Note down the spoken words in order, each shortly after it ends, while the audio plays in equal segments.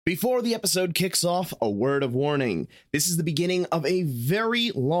Before the episode kicks off, a word of warning. This is the beginning of a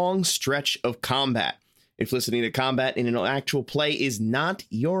very long stretch of combat. If listening to combat in an actual play is not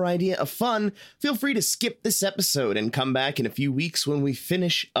your idea of fun, feel free to skip this episode and come back in a few weeks when we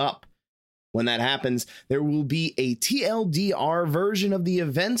finish up. When that happens, there will be a TLDR version of the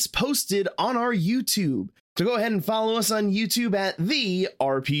events posted on our YouTube. So go ahead and follow us on YouTube at The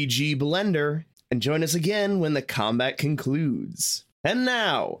RPG Blender, and join us again when the combat concludes. And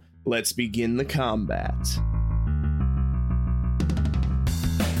now, let's begin the combat.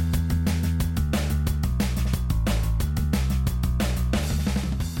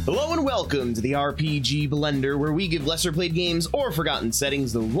 Hello and welcome to the RPG Blender, where we give lesser played games or forgotten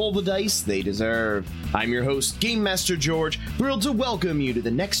settings the roll the dice they deserve. I'm your host, Game Master George, thrilled to welcome you to the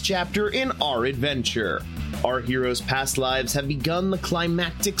next chapter in our adventure. Our heroes' past lives have begun the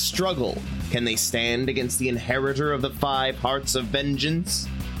climactic struggle. Can they stand against the inheritor of the 5 Hearts of Vengeance?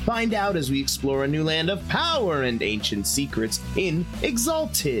 Find out as we explore a new land of power and ancient secrets in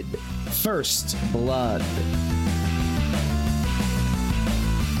Exalted: First Blood.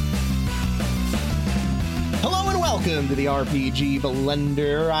 Hello and welcome to the RPG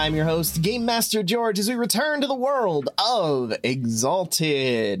Blender. I'm your host, Game Master George, as we return to the world of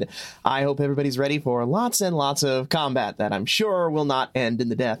Exalted. I hope everybody's ready for lots and lots of combat that I'm sure will not end in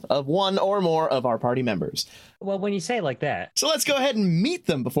the death of one or more of our party members. Well, when you say it like that. So let's go ahead and meet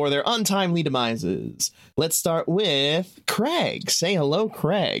them before their untimely demises. Let's start with Craig. Say hello,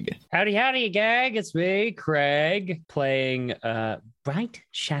 Craig. Howdy, howdy, gang. It's me, Craig, playing Bright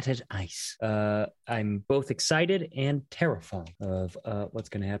Shattered Ice. I'm both excited and terrified of what's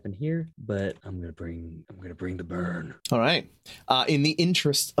going to happen here, but I'm gonna bring the burn. All right. In the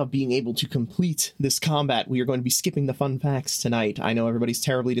interest of being able to complete this combat, we are going to be skipping the fun facts tonight. I know everybody's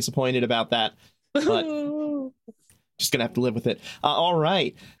terribly disappointed about that, but just gonna have to live with it. All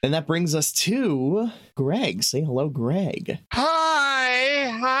right, and that brings us to Greg. Say hello, Greg.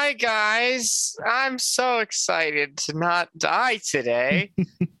 Hi guys. I'm so excited to not die today.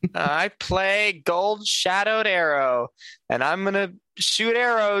 I play Gold Shadowed Arrow, and I'm gonna shoot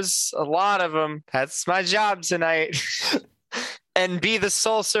arrows, a lot of them. That's my job tonight. And be the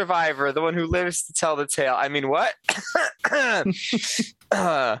sole survivor, the one who lives to tell the tale. I mean, what?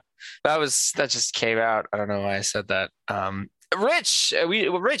 That just came out. I don't know why I said that. Rich, why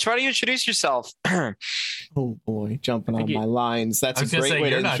don't you introduce yourself? Oh boy, jumping on my lines. That's a great way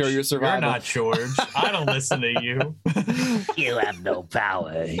to ensure your survival. You're not George. I don't listen to you. You have no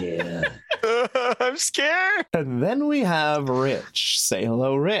power here. I'm scared. And then we have Rich. Say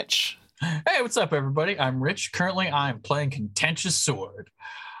hello, Rich. Hey, what's up, everybody? I'm Rich. Currently, I'm playing Contentious Sword.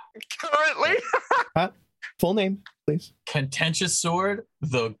 Currently? Full name, please. Contentious Sword,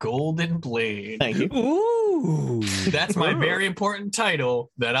 the Golden Blade. Thank you. Ooh. That's my very important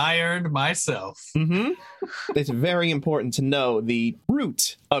title that I earned myself. Mm-hmm. It's very important to know the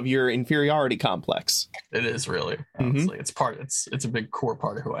root of your inferiority complex. It is really, honestly. It's a big core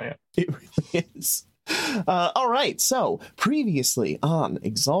part of who I am. It really is. All right, so previously on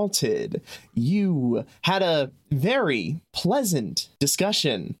Exalted, you had a very pleasant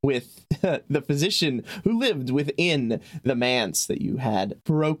discussion with the physician who lived within the manse that you had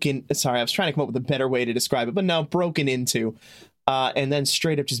broken. Sorry, I was trying to come up with a better way to describe it, but no, broken into. And then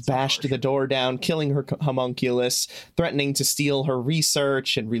straight up just bashed the door down, killing her homunculus, threatening to steal her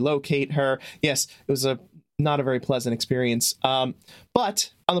research and relocate her. Yes, it was not a very pleasant experience.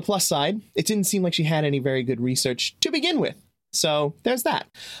 But on the plus side, it didn't seem like she had any very good research to begin with. So there's that.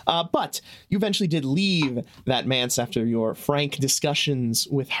 But you eventually did leave that manse after your frank discussions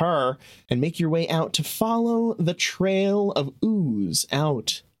with her and make your way out to follow the trail of ooze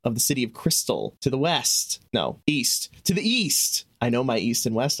out of the city of Crystal to the west. No, east. To the east. I know my east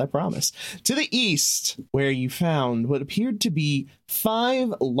and west, I promise. To the east, where you found what appeared to be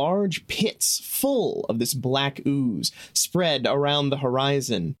 5 large pits full of this black ooze spread around the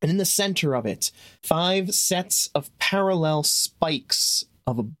horizon. And in the center of it, 5 sets of parallel spikes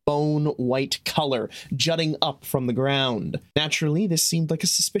of a bone white color jutting up from the ground. Naturally, this seemed like a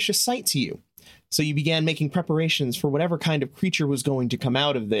suspicious sight to you. So you began making preparations for whatever kind of creature was going to come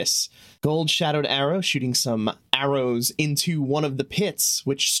out of this. Gold Shadowed Arrow shooting some arrows into one of the pits,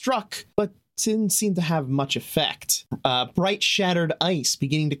 which struck, but didn't seem to have much effect. Bright Shattered Ice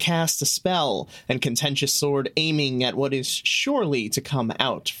beginning to cast a spell, and Contentious Sword aiming at what is surely to come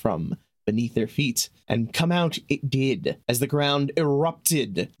out from beneath their feet. And come out it did, as the ground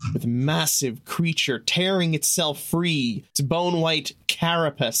erupted with massive creature tearing itself free, its bone-white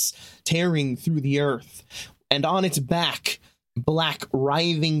carapace tearing through the earth. And on its back, black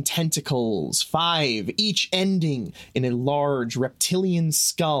writhing tentacles, 5, each ending in a large reptilian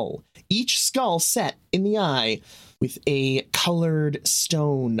skull, each skull set in the eye with a colored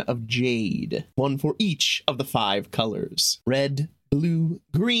stone of jade, one for each of the 5 colors: red, blue,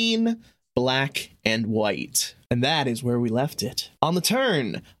 green, black, and white. And that is where we left it, on the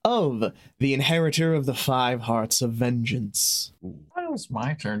turn of the inheritor of the 5 hearts of vengeance. That was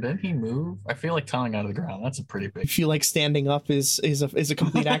my turn. Did he move? I feel like telling out of the ground. That's a pretty You big. feel like standing up is a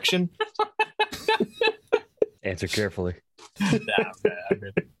complete action? Answer carefully.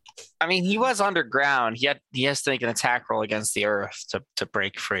 I mean, he was underground. He has to make an attack roll against the earth to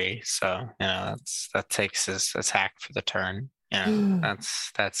break free. So that takes his attack for the turn. Yeah,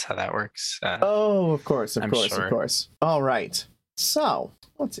 that's how that works. Oh, of course. I'm sure. Of course. All right. So,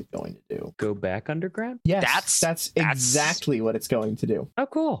 what's it going to do? Go back underground? Yes, that's exactly what it's going to do. Oh,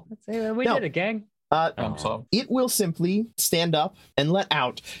 cool. We did it, gang. It will simply stand up and let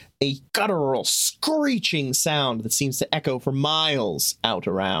out a guttural, screeching sound that seems to echo for miles out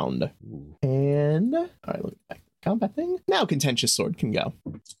around. Ooh. And, all right, look back. Combat thing. Now Contentious Sword can go.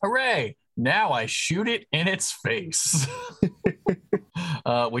 Hooray! Now I shoot it in its face.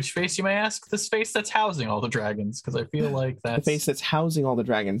 Which face, you may ask? This face that's housing all the dragons, because I feel like that's The face that's housing all the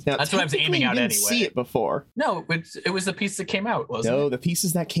dragons. Now, That's what I was aiming technically, at you didn't anyway. see it before. No, it was the piece that came out, wasn't No, it? the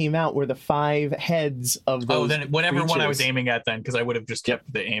pieces that came out were the 5 heads of those. Oh, then whatever one I was creatures. aiming at then, because I would have just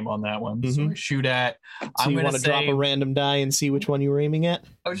kept the aim on that one. So Mhm. I shoot at. So I'm you going want to to drop say. a random die and see which one you were aiming at?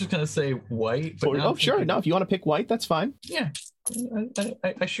 I was just going to say white. But now Oh, I'm sure. thinking- No, if you want to pick white, that's fine. Yeah,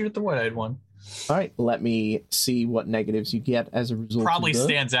 I shoot at the white-eyed one. All right, let me see what negatives you get as a result. Probably of the...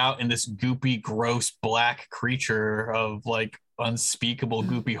 stands out in this goopy, gross black creature of like unspeakable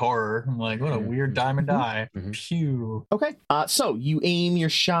goopy horror. I'm like, what a weird diamond Mhm. eye. Mhm. Pew. Okay, so you aim your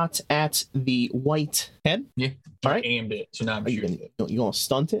shot at the white head. Yeah. All right. I aimed it, so now I'm Are you shooting gonna, you gonna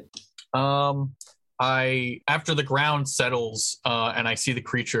stunt it? it. After the ground settles and I see the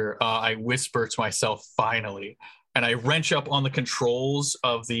creature, I whisper to myself, finally. And I wrench up on the controls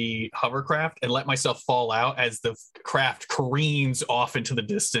of the hovercraft and let myself fall out as the craft careens off into the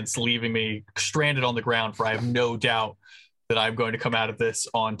distance, leaving me stranded on the ground, for I have no doubt that I'm going to come out of this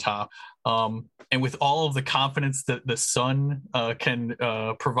on top. And with all of the confidence that the sun can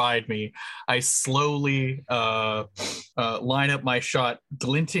provide me, I slowly line up my shot,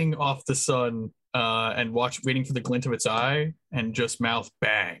 glinting off the sun, and waiting for the glint of its eye, and just mouth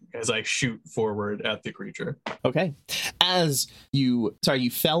bang as I shoot forward at the creature. Okay. As you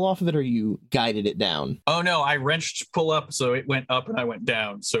fell off of it or you guided it down? Oh no, I wrenched pull up, so it went up and I went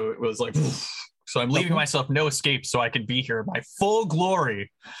down. So it was like, so I'm leaving Okay. myself no escape, so I can be here in my full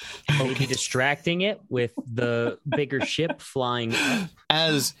glory. Maybe distracting it with the bigger ship flying up.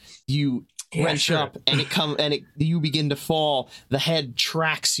 As you Yeah, wrench sure. up and you begin to fall, the head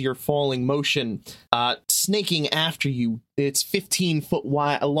tracks your falling motion, snaking after you, its 15-foot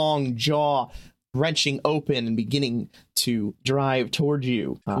wide long jaw wrenching open and beginning to drive towards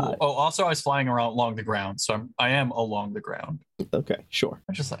you. Cool. Also I was flying around along the ground, so I am along the ground. Okay, sure.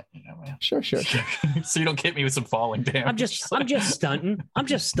 I'm just like, man. Sure. So you don't hit me with some falling damage. I'm just stunting. I'm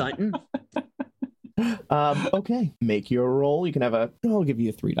just stunting. Okay, make your roll. You can have I'll give you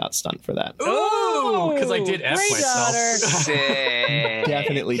a 3-dot stunt for that. Ooh, because I did F Great myself. daughter. Sick.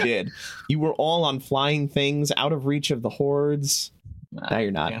 Definitely did. You were all on flying things out of reach of the hordes. Now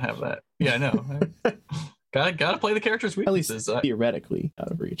you're not. Can't have that. Yeah, I know. gotta play the character's At least weaknesses. theoretically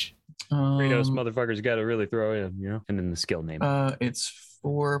out of reach. Kratos motherfuckers got to really throw in, and then the skill name. It's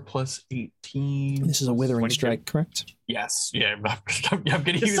 4 plus 18. This is a withering 22. strike, correct? Yes. Yeah, I'm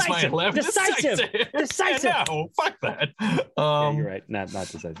gonna use my Decisive. 11. Decisive. Yeah, no, fuck that. Yeah, you're right. Not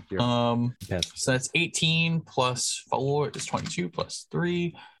decisive. Yes. So that's 18 plus 4 is 22 plus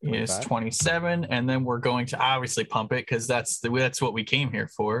 3 is 25. 27, and then we're going to obviously pump it because that's what we came here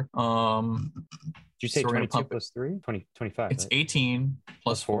for. Did you say So we're gonna 22 pump it. plus 3? 25. It's right? 18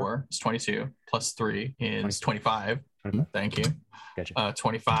 plus Plus 4. 4 is 22 plus 3 is 25. 25. Thank you. Gotcha.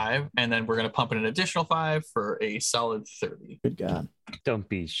 25, and then we're going to pump in an additional 5 for a solid 30. Good God. Don't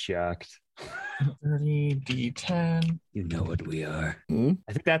be shocked. 30 d10. You know what we are. Hmm?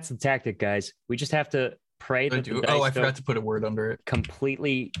 I think that's the tactic, guys. We just have to pray that the dice I don't forgot to put a word under it.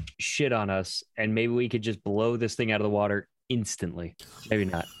 completely shit on us, and maybe we could just blow this thing out of the water instantly. Maybe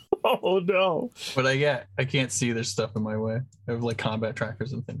not. Oh no. But I can't see there's stuff in my way. I have like combat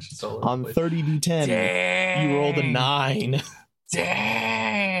trackers and things just all over On the place. 30d10, you rolled a 9.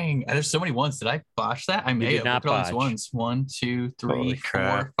 Dang. dang. There's so many ones. Did I botch that? I may did have. not Look at all these botch. ones. 1, 2, 3, Holy 4,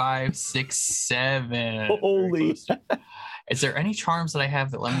 crap. 5, 6, 7. Very Holy. close. Is there any charms that I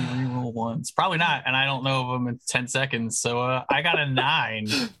have that let me reroll once? Probably not, and I don't know of them in 10 seconds. So I got a 9.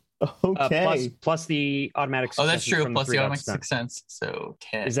 Okay. Plus the automatic. Oh, that's successes true. from Plus the 3 automatic dots done. 6 cents. So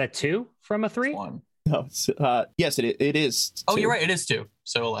 10. Is that 2 from a 3? 1. No, yes, it is. Oh, two. you're right. It is 2.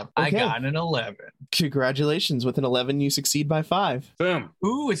 So 11. I Okay. got an 11. Congratulations. With an 11, you succeed by 5. Boom.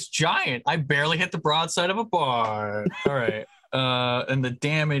 Ooh, it's giant. I barely hit the broadside of a bar. All right. And the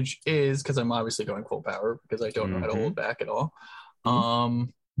damage is, because I'm obviously going full power because I don't know how to hold back at all.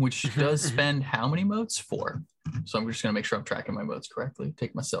 Which does spend how many motes? 4. So I'm just gonna make sure I'm tracking my motes correctly.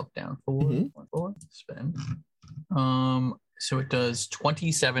 Take myself down 4, Mhm. 1, 4, spend. So it does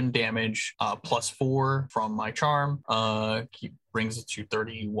 27 damage, plus 4 from my charm. Brings it to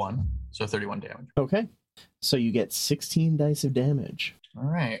 31. So 31 damage. Okay. So you get 16 dice of damage. All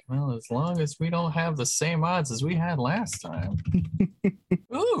right. Well, as long as we don't have the same odds as we had last time.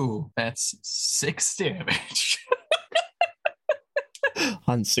 Ooh, that's 6 damage.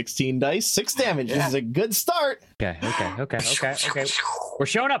 On 16 dice, 6 damage. This is a good start. Okay. We're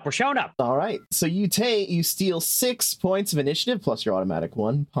showing up. All right. So you steal 6 points of initiative plus your automatic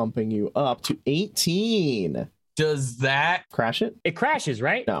 1, pumping you up to 18. Does that? Crash it? It crashes,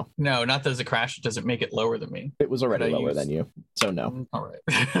 right? No. No, not does it crash. Does it make it lower than me? It was already Could I lower use- than you. So no. All right.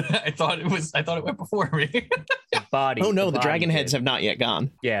 I thought it went before me. The body. Oh no, the body dragon heads did. have not yet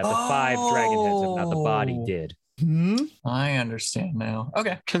gone. Yeah, the 5 dragon heads have not. The body Oh. did. I understand now.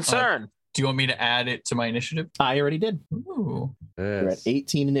 Okay. Concern. Do you want me to add it to my initiative? I already did. Ooh. You're at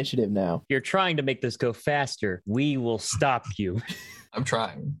 18 initiative now. You're trying to make this go faster. We will stop you. I'm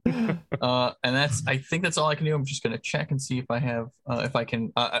trying. And I think that's all I can do. I'm just going to check and see if I have, if I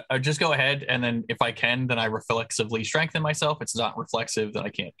can, I just go ahead. And then if I can, then I reflexively strengthen myself. If it's not reflexive, then I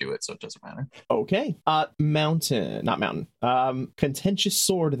can't do it. So it doesn't matter. Okay. Not mountain. Contentious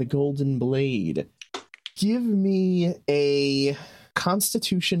sword of the golden blade. Give me a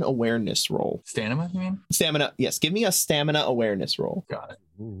constitution awareness roll. Stamina, you mean? Stamina. Yes, give me a stamina awareness roll. Got it.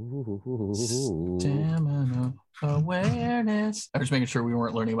 Ooh. Stamina awareness. I was making sure we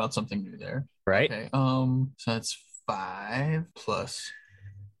weren't learning about something new there. Right? Okay. So that's 5 plus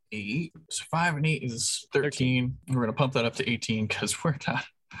 8. So 5 and 8 is 13. We're gonna pump that up to 18 because we're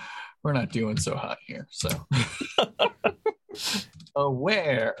not doing so hot here. So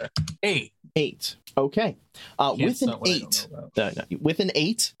aware 8. 8. Okay. With an 8, with an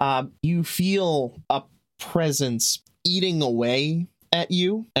 8, you feel a presence eating away at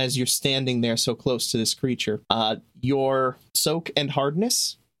you as you're standing there so close to this creature. Your soak and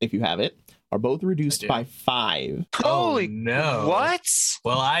hardness, if you have it, are both reduced by 5. Holy no! What?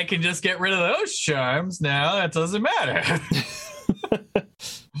 Well, I can just get rid of those charms now. That doesn't matter.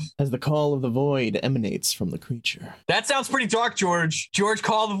 As the call of the void emanates from the creature. That sounds pretty dark, George. George,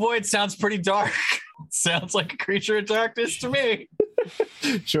 Call the Void sounds pretty dark. Sounds like a creature of darkness to me.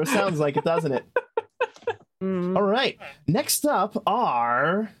 Sure sounds like it, doesn't it? All right. Next up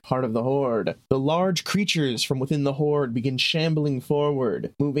are part of the horde. The large creatures from within the horde begin shambling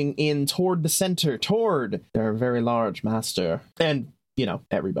forward, moving in toward the center, toward their very large master. And,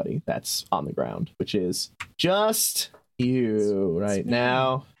 everybody that's on the ground, which is just you right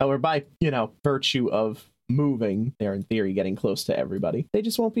now. However, by, virtue of moving, they're in theory getting close to everybody. They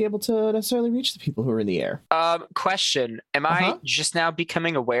just won't be able to necessarily reach the people who are in the air. Question. Am I just now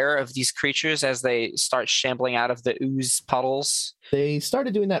becoming aware of these creatures as they start shambling out of the ooze puddles? They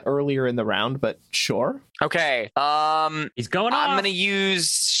started doing that earlier in the round, but sure. Okay. He's going off. I'm going to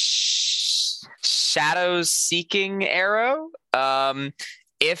use Shadow's Seeking Arrow.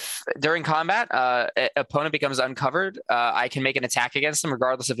 If during combat, opponent becomes uncovered, I can make an attack against them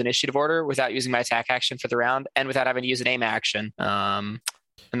regardless of initiative order without using my attack action for the round and without having to use an aim action. And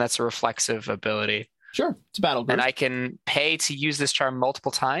that's a reflexive ability. Sure, it's a battle group. And I can pay to use this charm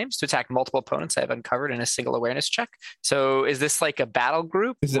multiple times to attack multiple opponents I have uncovered in a single awareness check. So is this like a battle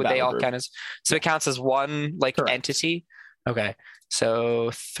group? This is a Would they battle all group. kind of? So it counts as one Correct. entity. Okay, so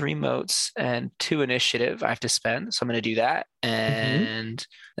 3 motes and 2 initiative I have to spend. So I'm going to do that. And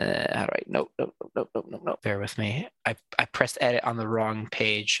how do I? Nope. Bear with me. I pressed edit on the wrong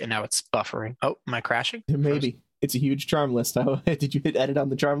page and now it's buffering. Oh, am I crashing? Maybe. It's a huge charm list. Did you hit edit on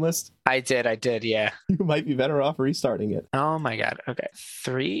the charm list? I did. Yeah. You might be better off restarting it. Oh my God. Okay.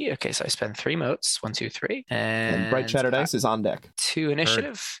 3. Okay, so I spend 3 motes. 1, 2, 3. And Bright Shattered Ice is on deck. 2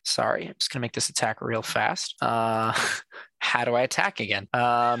 initiative. Sorry, I'm just gonna make this attack real fast. How do I attack again?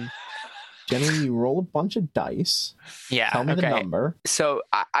 Generally, you roll a bunch of dice. Yeah. Tell me the number. So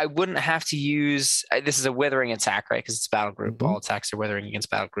I wouldn't have to use. This is a withering attack, right? Because it's battle group. Mhm. All attacks are withering against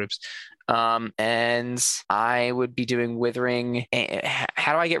battle groups. And I would be doing withering.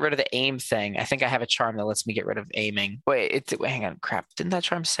 How do I get rid of the aim thing? I think I have a charm that lets me get rid of aiming. Wait, hang on. Crap. Didn't that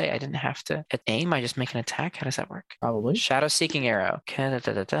charm say I didn't have to aim? I just make an attack? How does that work? Probably. Shadow Seeking Arrow.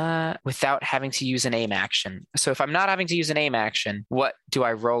 Without having to use an aim action. So if I'm not having to use an aim action, what do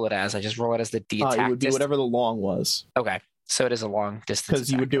I roll it as? I just roll it as the attack. It would be whatever the long was. Okay. So it is a long distance.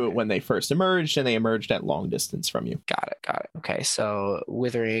 Because you would do it when they first emerged, and they emerged at long distance from you. Got it. Okay, so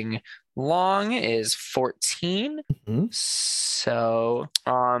Withering Long is 14. Mhm. So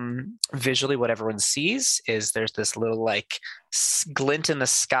visually what everyone sees is there's this little like glint in the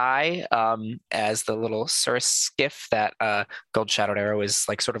sky as the little Surus skiff that Gold Shadowed Arrow is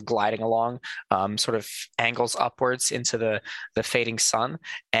like sort of gliding along, sort of angles upwards into the fading sun.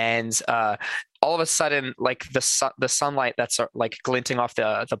 And all of a sudden, like the sunlight that's like glinting off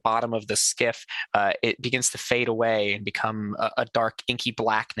the bottom of the skiff, it begins to fade away and become a dark inky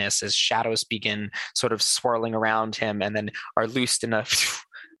blackness as shadows begin sort of swirling around him and then are loosed in a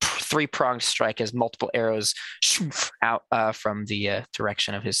three-pronged strike as multiple arrows out from the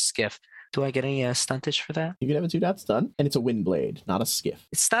direction of his skiff. Do I get any stuntage for that? You can have a 2-dot stun, and it's a wind blade, not a skiff.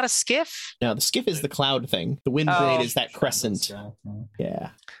 It's not a skiff? Now, the skiff is the cloud thing. The wind blade is that crescent. Yeah.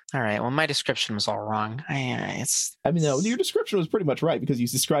 All right. Well, my description was all wrong. No, your description was pretty much right because you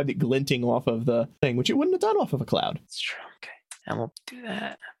described it glinting off of the thing, which you wouldn't have done off of a cloud. It's true. Okay. And we'll do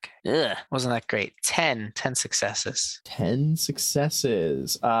that. Okay. Ugh, wasn't that great? 10 successes. 10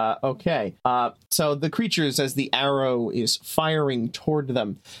 successes. Okay. So the creatures, as the arrow is firing toward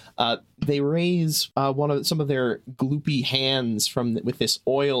them, they raise some of their gloopy hands with this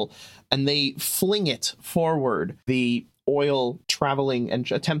oil, and they fling it forward. The oil traveling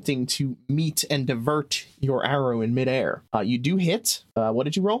and attempting to meet and divert your arrow in midair. You do hit. What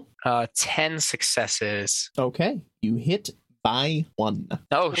did you roll? 10 successes. Okay. You hit by 1.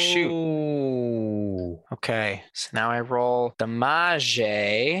 Oh, shoot. Ooh. Okay. So now I roll damage.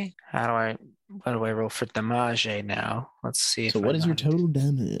 What do I roll for damage now? Let's see. So what is your total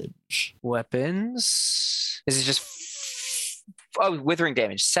damage? Weapons. Is it just... withering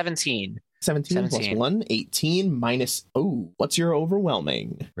damage. 17. 17 plus 1, 18 minus... Oh, what's your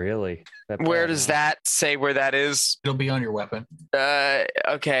overwhelming? Really? Where does that say where that is? It'll be on your weapon.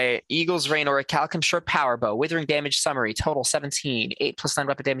 Okay. Eagle's Reign or a Calcum Short Power Bow. Withering damage summary. Total 17. 8 plus 9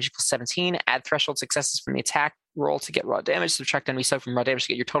 weapon damage equals 17. Add threshold successes from the attack roll to get raw damage. Subtract enemy sub from raw damage to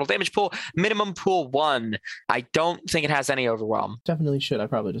get your total damage pool. Minimum pool 1. I don't think it has any overwhelm. Definitely should. I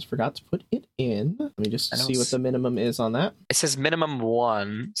probably just forgot to put it in. Let me just see what the minimum is on that. It says minimum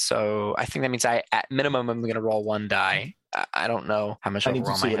 1. So I think that means at minimum I'm going to roll 1 die. I don't know how much I need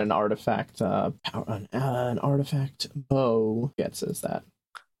to overwhelm see I what have. an artifact bow gets as that.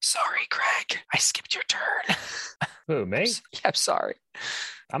 Sorry, Greg. I skipped your turn. Who, me? Yeah, I'm sorry.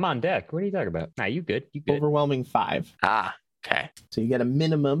 I'm on deck. What are you talking about? Nah, you good. You good. Overwhelming 5. Okay. So you get a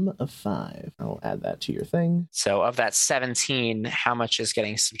minimum of 5. I'll add that to your thing. So of that 17, how much is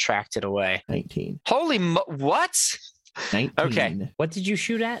getting subtracted away? 19. Holy what? 19. Okay. What did you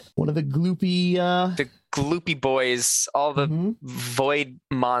shoot at? One of the gloopy... The gloopy boys, all the Mhm. void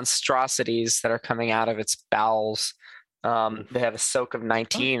monstrosities that are coming out of its bowels. They have a soak of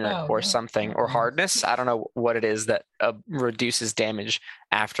 19 or something, or hardness. I don't know what it is that reduces damage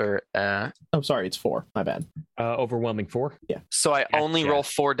after. Oh, sorry, it's 4. My bad. Overwhelming 4. Yeah. So I only Gotcha. roll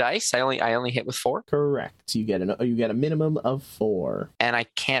 4 dice. I only hit with 4, Correct. You get a minimum of 4. and I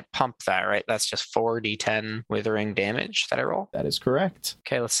can't pump that, right? That's just 4d10 withering damage that I roll. That is correct.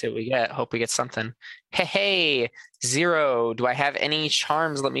 Okay, let's see what we get. Hope we get something. Hey, 0. Do I have any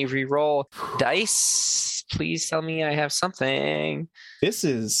charms? Let me re-roll dice. Please tell me I have something. This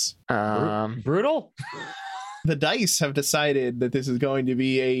is... Brutal? The dice have decided that this is going to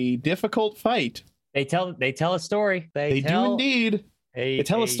be a difficult fight. They tell a story. They do indeed. They They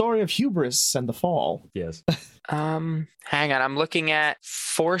tell a story of hubris and the fall. Yes. Hang on. I'm looking at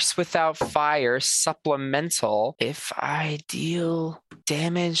Force Without Fire supplemental. If I deal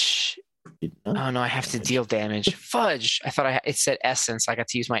damage... Oh no, I have to deal damage. Fudge! I thought it said essence. I got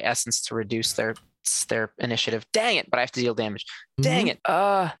to use my essence to reduce their initiative. Dang it! But I have to deal damage. Dang it!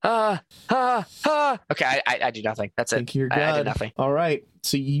 Okay, I do nothing. That's it. Think you're I did good. nothing. All right.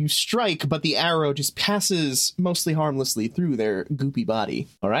 So you strike, but the arrow just passes mostly harmlessly through their goopy body.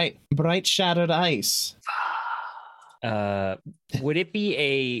 All right. Bright Shattered Ice. Would it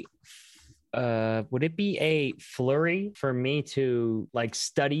be would it be a flurry for me to like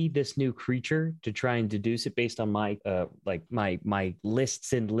study this new creature to try and deduce it based on my my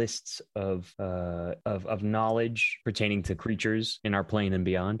lists and lists of knowledge pertaining to creatures in our plane and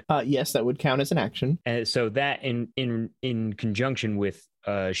beyond? Yes, that would count as an action. And so that in conjunction with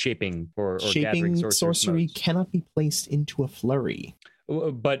shaping or gathering Shaping sorcery motes. cannot be placed into a flurry.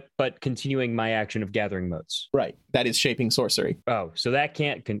 But continuing my action of gathering motes. Right. That is shaping sorcery. Oh, so that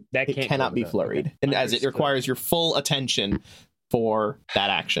It cannot be flurried. Okay. And as it Understood. requires your full attention for that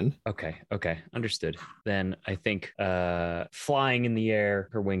action. Okay, understood. Then I think flying in the air,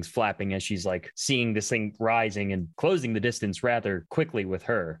 her wings flapping as she's like seeing this thing rising and closing the distance rather quickly with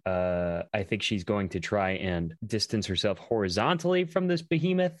her. I think she's going to try and distance herself horizontally from this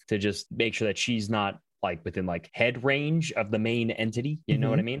behemoth to just make sure that she's not like within like head range of the main entity. You know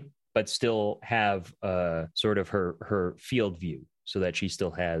what I mean? But still have sort of her field view, so that she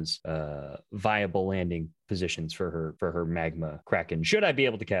still has viable landing positions for her magma kraken. Should I be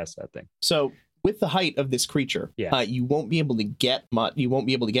able to cast that thing? So with the height of this creature, you won't be able to get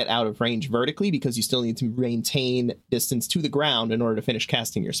out of range vertically because you still need to maintain distance to the ground in order to finish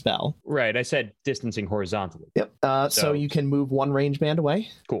casting your spell. Right. I said distancing horizontally. Yep. So you can move one range band away.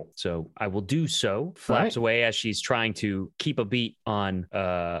 Cool. So I will do so. Flaps away as she's trying to keep a beat on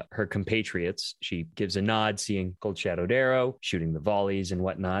her compatriots. She gives a nod, seeing Gold Shadowed Arrow shooting the volleys and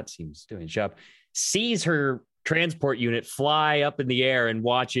whatnot. Seems doing a job. Sees her transport unit fly up in the air and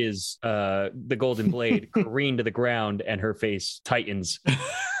watches the golden blade careen to the ground, and her face tightens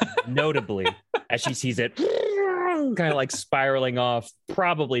notably as she sees it kind of like spiraling off,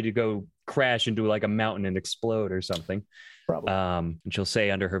 probably to go crash into like a mountain and explode or something. Probably. And she'll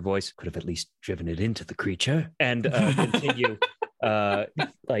say under her voice, could have at least driven it into the creature, and continue.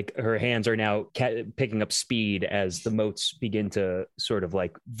 Like her hands are now picking up speed as the motes begin to sort of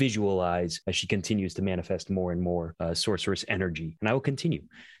like visualize as she continues to manifest more and more sorceress energy. And I will continue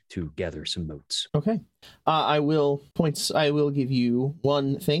to gather some motes. Okay. I will give you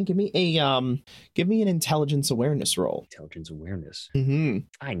one thing. Give me an intelligence awareness roll. Intelligence awareness. Mm-hmm.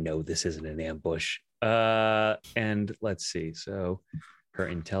 I know this isn't an ambush. And let's see. So her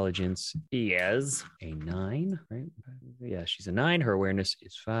intelligence is a 9, right? Yeah, she's a 9. Her awareness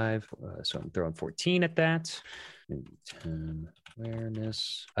is 5. So I'm throwing 14 at that. 10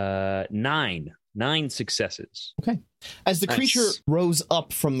 awareness. 9 successes. Okay. As the creature rose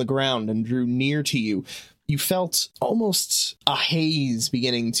up from the ground and drew near to you, you felt almost a haze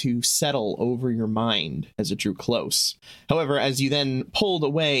beginning to settle over your mind as it drew close. However, as you then pulled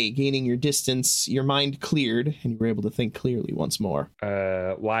away, gaining your distance, your mind cleared and you were able to think clearly once more.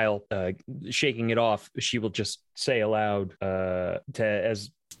 While shaking it off, she will just say aloud as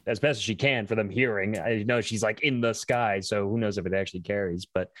best as she can for them hearing. I know she's like in the sky, so who knows if it actually carries,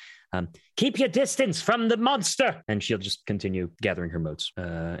 but keep your distance from the monster. And she'll just continue gathering her motes.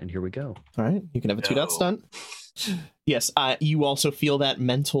 And here we go. All right. You can have a 2-dot stunt. Yes. You also feel that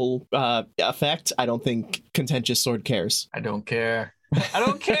mental effect. I don't think Contentious Sword cares. I don't care. I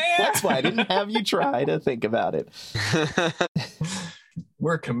don't care. That's why I didn't have you try to think about it.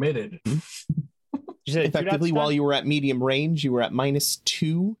 We're committed. Effectively, while you were at medium range, you were at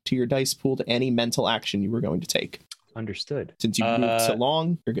 -2 to your dice pool to any mental action you were going to take. Understood. Since you moved so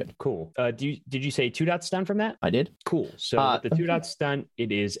long, you're good. Cool. Did you say 2-dot stun from that? I did. Cool. So with the 2-dot stun,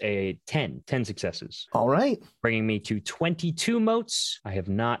 it is a 10 successes. All right. Bringing me to 22 motes. I have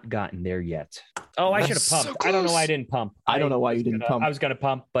not gotten there yet. Oh, I should have pumped. So I don't know why I didn't pump. I don't know why you didn't pump. I was going to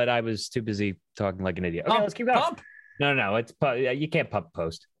pump, but I was too busy talking like an idiot. Okay, let's keep going. Pump. No. It's you can't pump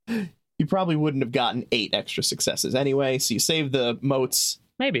post. You probably wouldn't have gotten 8 extra successes anyway, so you save the motes.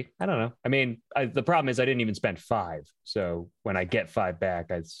 Maybe. I don't know. I mean, the problem is I didn't even spend 5. So when I get 5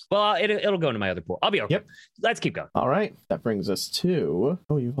 back, it'll go into my other pool. I'll be okay. Yep. Let's keep going. All right. That brings us to...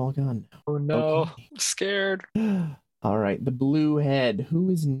 Oh, you've all gone now. Oh no, Okay. I'm scared. All right. The blue head. Who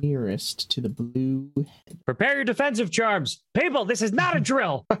is nearest to the blue head? Prepare your defensive charms. People, this is not a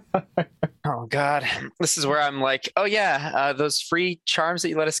drill. Oh god, this is where I'm like, oh yeah, those free charms that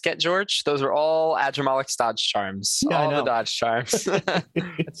you let us get, George, those are all Adramalic dodge charms. Yeah, I all the know. dodge charms.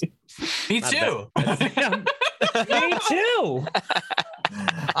 Me Not too. Me too.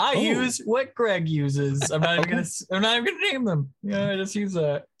 I use what Greg uses. I'm not even gonna name them. Yeah, I just use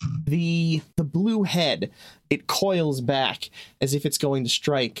that. The blue head, it coils back as if it's going to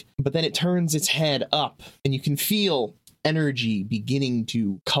strike, but then it turns its head up, and you can feel energy beginning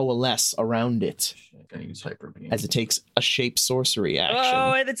to coalesce around it I'm gonna use hyper beam. as it takes a shape sorcery action.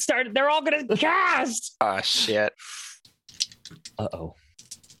 Oh, and it started. They're all going to cast. Oh shit. Uh-oh.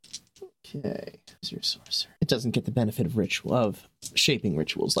 Okay. is your sorcerer. It doesn't get the benefit of shaping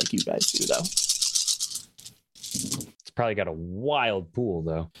rituals like you guys do, though. It's probably got a wild pool,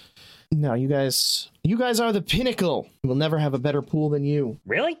 though. No, you guys are the pinnacle. We'll never have a better pool than you.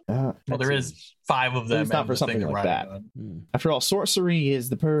 Really? Well, there is 5 of them. It's not for something like that. After all, sorcery is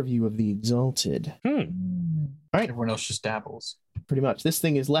the purview of the exalted. Hmm. Right. Everyone else just dabbles. Pretty much. This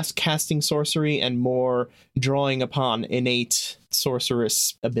thing is less casting sorcery and more drawing upon innate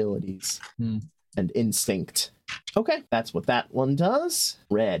sorceress abilities and instinct. Okay, that's what that one does.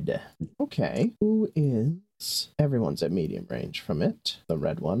 Red. Okay, who is... Everyone's at medium range from it, the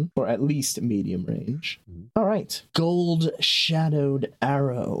red one, or at least medium range. All right, Gold Shadowed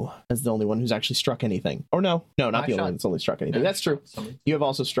Arrow. That's the only one who's actually struck anything. Or no, not the only one that's only struck anything. That's true. You have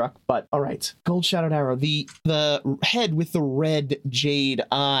also struck, but all right. Gold Shadowed Arrow. The head with the red jade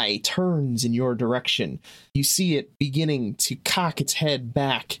eye turns in your direction. You see it beginning to cock its head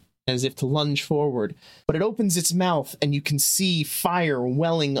back as if to lunge forward, but it opens its mouth and you can see fire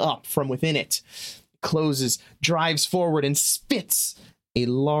welling up from within it. Closes, drives forward, and spits a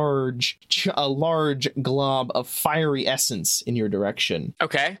large glob of fiery essence in your direction.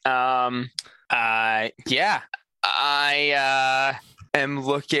 Okay. Yeah. I am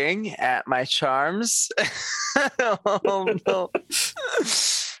looking at my charms. Oh, no.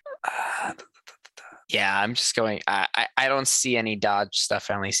 Yeah, I'm just going. I don't see any dodge stuff.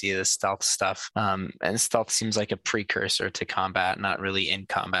 I only see the stealth stuff. And stealth seems like a precursor to combat, not really in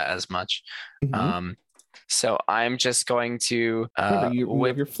combat as much. Mm-hmm. So I'm just going to Remember, you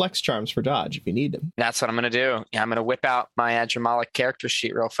have your flex charms for dodge if you need them. That's what I'm going to do. Yeah, I'm going to whip out my Adramalic character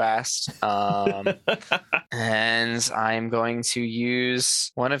sheet real fast. And I'm going to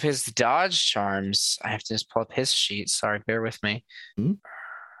use one of his dodge charms. I have to just pull up his sheet. Sorry, bear with me. Mm-hmm.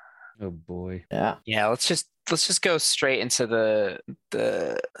 Oh boy. Yeah, let's just go straight into the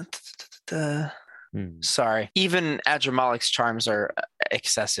Sorry. Even Adramalic's charms are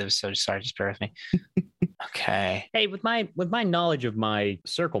excessive, so sorry, just bear with me. Okay. Hey, with my knowledge of my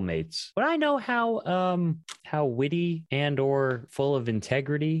circle mates, would I know how witty and or full of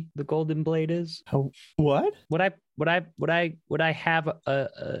integrity the Golden Blade is? How what? Would I have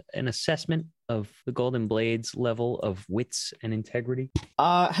an assessment of the Golden Blade's level of wits and integrity?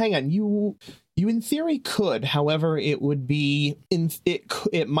 Hang on. You in theory could. However, it would be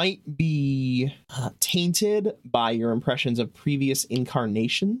it might be tainted by your impressions of previous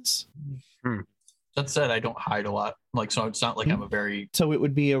incarnations. That said, I don't hide a lot. Like, so it's not like I'm a very... So it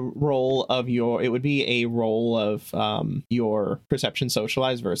would be a roll of your perception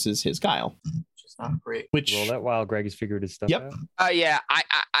socialized versus his guile. Which is not great. Which roll that while Greg has figured his stuff out. Yeah,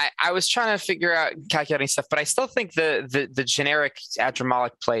 I was trying to figure out calculating stuff, but I still think the generic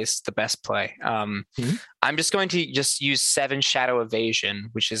Adramalic play is the best play. I'm just going to just use 7 Shadow Evasion,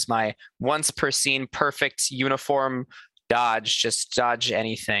 which is my once per scene perfect uniform dodge. Just dodge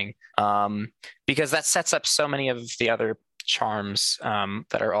anything, because that sets up so many of the other charms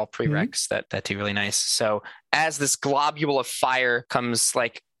that are all prereqs that do really nice. So as this globule of fire comes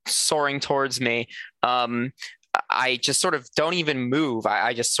like soaring towards me, I just sort of don't even move.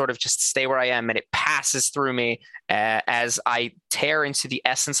 I just sort of just stay where I am, and it passes through me as I tear into the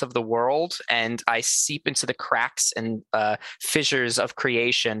essence of the world, and I seep into the cracks and fissures of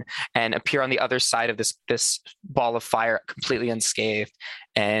creation and appear on the other side of this ball of fire completely unscathed.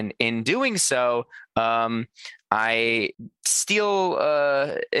 And in doing so, I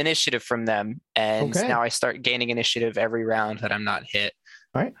steal initiative from them, and now I start gaining initiative every round that I'm not hit.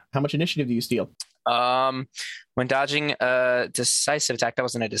 All right. How much initiative do you steal? When dodging a decisive attack, that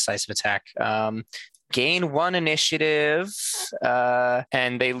wasn't a decisive attack. Gain 1 initiative,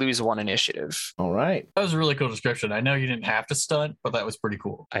 and they lose 1 initiative. All right. That was a really cool description. I know you didn't have to stunt, but that was pretty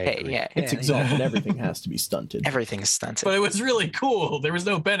cool. It's exalted. Everything has to be stunted. Everything's stunted. But it was really cool. There was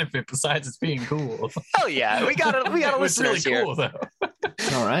no benefit besides it's being cool. Oh yeah, we got it was really here. cool though.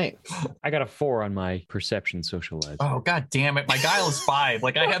 All right. I got a 4 on my perception socialize. Oh god damn it! My guile is 5.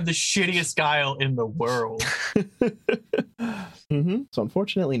 Like I have the shittiest guile in the world. So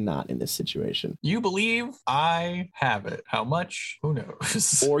unfortunately, not in this situation. You believe I have it? How much? Who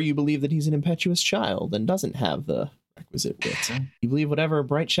knows? Or you believe that he's an impetuous child and doesn't have the requisite wit. You believe whatever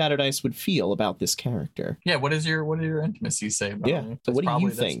Bright Shadowed Ice would feel about this character. Yeah. What do your intimacies say about me? So what do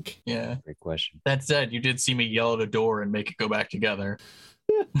you think? Yeah. Great question. That said, you did see me yell at a door and make it go back together.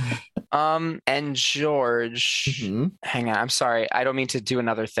 And George, hang on. I'm sorry. I don't mean to do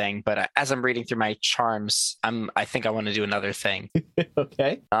another thing, but as I'm reading through my charms, I think I want to do another thing.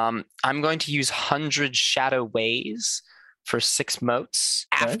 Okay. I'm going to use 100 Shadow Ways for 6 motes.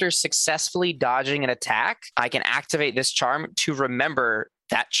 Okay. After successfully dodging an attack, I can activate this charm to remember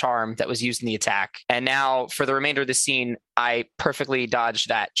that charm that was used in the attack. And now for the remainder of the scene, I perfectly dodge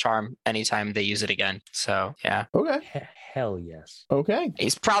that charm anytime they use it again. So yeah. Okay. Hell yes. Okay.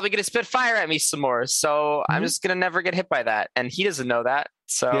 He's probably going to spit fire at me some more. So I'm just going to never get hit by that. And he doesn't know that.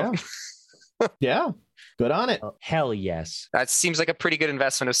 So Yeah. Yeah. Good on it. Hell yes. that seems like a pretty good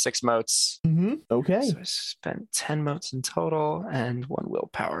investment of 6 motes. Mm-hmm. Okay. So I spent 10 motes in total and 1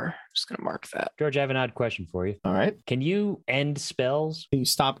 willpower. Just going to mark that. George, I have an odd question for you. All right. Can you end spells? Can you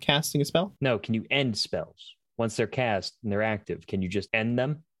stop casting a spell? No, can you end spells? Once they're cast and they're active, can you just end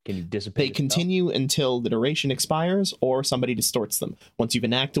them? Can you dissipate? They a spell? continue until the duration expires or somebody distorts them. Once you've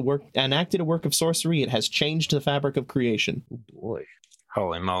enacted a work of sorcery, it has changed the fabric of creation. Oh boy.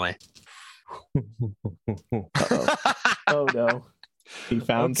 Holy moly. Uh-oh. Oh no. He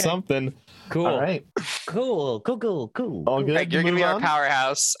found Okay. something. Cool. All right. Cool. All good. Greg, you're going to Move be our on?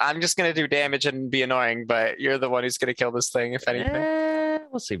 powerhouse. I'm just going to do damage and be annoying, but you're the one who's going to kill this thing, if anything.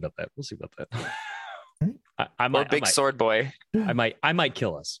 We'll see about that. I Or might, big sword boy. I might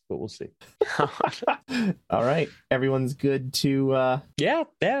kill us, but we'll see. All right. Everyone's good to Yeah.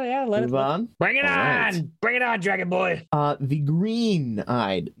 Let move on. Bring it All on! right. Bring it on, Dragon Boy! The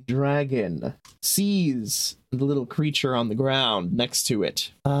green-eyed dragon sees the little creature on the ground next to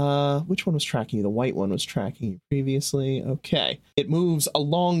it. Which one was tracking you? The white one was tracking you previously. Okay. It moves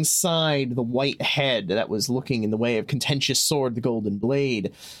alongside the white head that was looking in the way of Contentious Sword, the Golden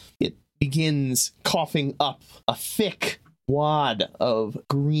Blade. It begins coughing up a thick wad of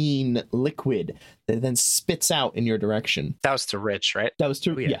green liquid that then spits out in your direction. That was to Rich, right? That was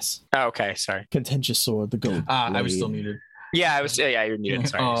to, Oh, yeah. yes. Oh, okay, sorry. Contentious Sword, the Golden Blade. I was still muted. Yeah, I was. Yeah, you're muted.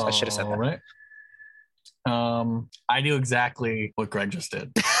 Sorry, I should have said All that. right. I do exactly what Greg just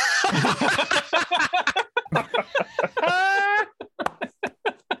did.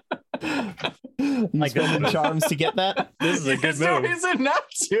 You Like spending that. charms to get that? This is a good Yes, there move. isn't enough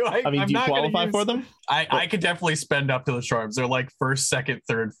to. I mean, I'm do you not gonna qualify use- for them? I could definitely spend up to the charms. They're like first, second,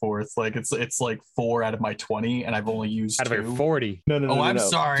 third, fourth. Like it's like 4 out of my 20, and I've only used Out of 2. your 40. No. Oh, I'm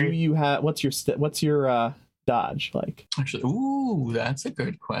sorry. Do you have what's your dodge like? Actually, ooh, that's a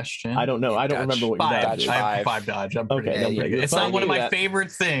good question. I don't know. I don't Dodge. remember what your Five. dodge is. Dodge. I have Five. 5 dodge. I'm pretty Okay, good. then pretty good. It's Fine, not one of give you my that.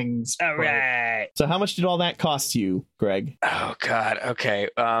 favorite things. All but- right. So how much did all that cost you, Greg? Oh God. Okay.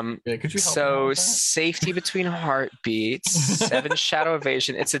 Yeah, could you help me out So with that? safety between heartbeats, 7 shadow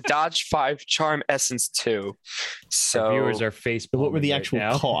evasion. It's a dodge 5, charm essence 2. So Our viewers are face. So what were the palming actual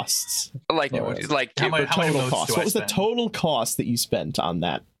right now. costs? like Yeah, what- like How many Total motes cost. do What I was the spend? total cost that you spent on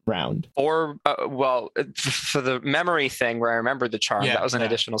that round? or for the memory thing where I remembered the charm, Yeah, that was an yeah.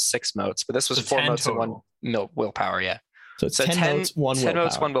 additional 6 motes, but this was So 4 10 motes and 1 total. willpower. Yeah. So it's So 10 notes, 1 10 willpower.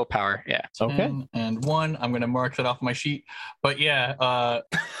 motes, 1 willpower. Yeah. Okay. 10 and 1. I'm gonna mark that off my sheet. But yeah,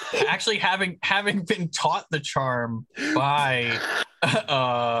 actually having been taught the charm by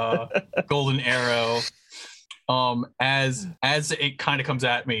Golden Arrow, as it kind of comes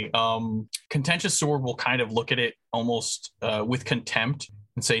at me, Contentious Sword will kind of look at it almost with contempt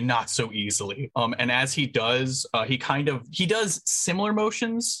and say not so easily. And as he does, he does similar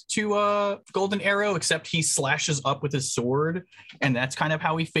motions to Golden Arrow, except he slashes up with his sword, and that's kind of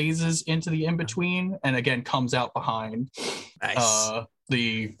how he phases into the in-between, and again comes out behind Nice.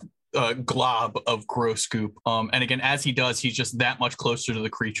 the glob of gross goop. And again, as he does, he's just that much closer to the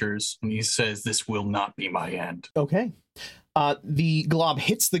creatures, and he says, "This will not be my end." Okay. The glob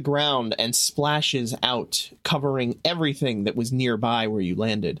hits the ground and splashes out, covering everything that was nearby where you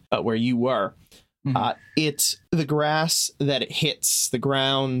landed, where you were. Mhm. The grass that it hits, the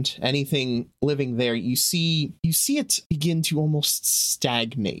ground, anything living there, you see it begin to almost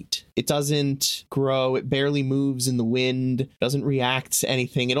stagnate. It doesn't grow. It barely moves in the wind, doesn't react to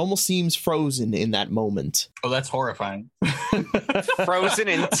anything. It almost seems frozen in that moment. Oh, that's horrifying. Frozen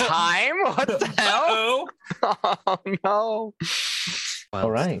in time? What the hell? Oh no. Wow,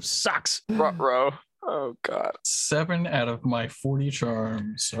 All right. Sucks. Ruh-roh. Oh God. 7 out of my 40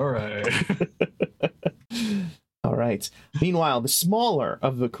 charms. All right. All right. Meanwhile, the smaller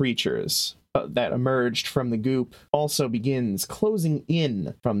of the creatures that emerged from the goop also begins closing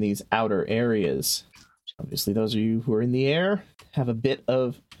in from these outer areas. Obviously, those of you who are in the air have a bit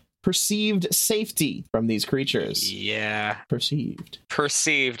of perceived safety from these creatures. Yeah. Perceived.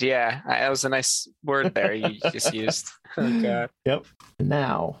 Perceived. Yeah. That was a nice word there you just used. Oh God. Yep.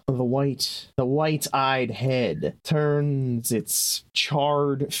 Now, the white-eyed head turns its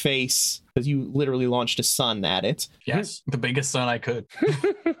charred face, because you literally launched a sun at it, Yes, the biggest son I could.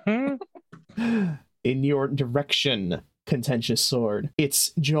 in your direction, Contentious Sword.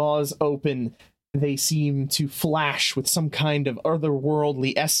 Its jaws open, they seem to flash with some kind of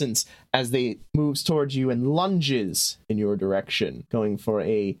otherworldly essence as they moves towards you and lunges in your direction, going for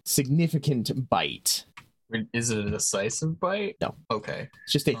a significant bite. Is it a decisive bite? No. Okay.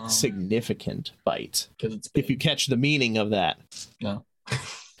 It's just a significant bite. Because it's If you catch the meaning of that. No.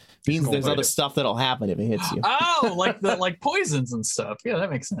 Means there's bite other it. stuff that'll happen if it hits you. Oh, like poisons and stuff. Yeah, that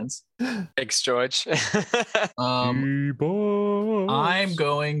makes sense. Thanks, George. I'm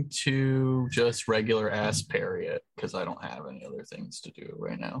going to just regular ass parry it because I don't have any other things to do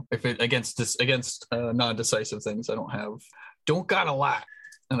right now. If it against non-decisive things, I don't got a lot.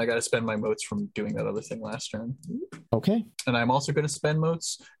 And I got to spend my motes from doing that other thing last turn. Okay. And I'm also going to spend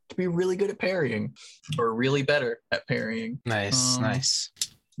motes to be really good at parrying, or really better at parrying. Nice.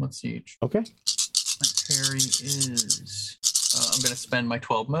 Let's see. Okay. My parry is... I'm going to spend my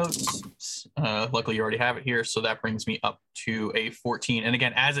 12 motes. Luckily, you already have it here, so that brings me up to a 14. And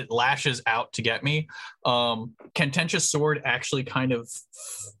again, as it lashes out to get me, Contentious Sword actually kind of,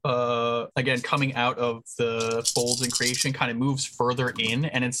 again, coming out of the folds and creation, kind of moves further in.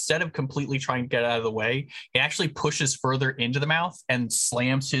 And instead of completely trying to get out of the way, he actually pushes further into the mouth and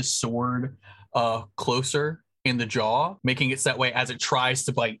slams his sword closer in the jaw, making it so that way as it tries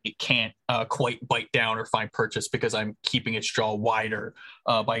to bite, it can't quite bite down or find purchase because I'm keeping its jaw wider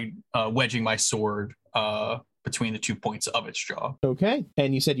by wedging my sword between the 2 points of its jaw. Okay.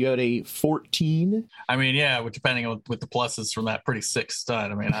 And you said you had a 14. I mean, yeah, depending on with the pluses from that pretty sick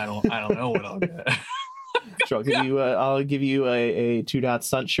stud. I mean, I don't know what I'll get. Sure, I'll give you a 2-dot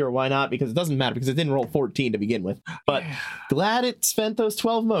stunt. Sure, why not? Because it doesn't matter because it didn't roll 14 to begin with. But Yeah. glad it spent those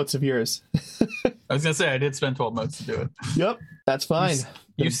 12 motes of yours. I was gonna say I did spend 12 motes to do it. Yep, that's fine.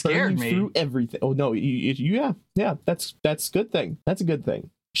 You Gonna scared burn me. through everything. Oh no, yeah. That's a good thing. That's a good thing.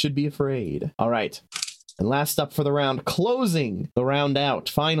 Should be afraid. All right. And last up for the round, closing the round out,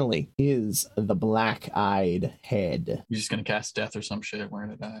 finally, is the Black-Eyed Head. You're just gonna cast death or some shit. We're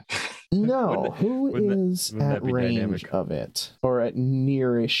gonna die. No, who wouldn't is wouldn't at that be range dynamic? of it? Or at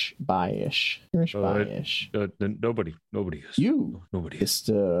nearish by-ish? Nearish by-ish. Nobody is. You, Nobody is.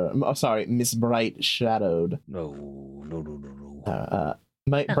 Mr. Miss Bright Shadowed. No.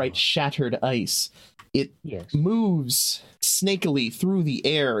 Bright Shattered Ice. It Yes. moves snakily through the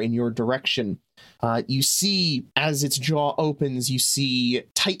air in your direction. You see, as its jaw opens, you see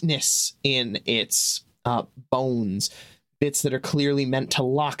tightness in its bones, bits that are clearly meant to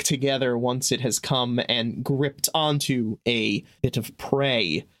lock together once it has come and gripped onto a bit of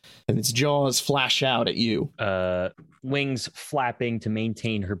prey, and its jaws flash out at you. Wings flapping to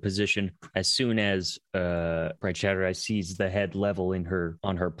maintain her position. As soon as Bright Shatter Eye sees the head level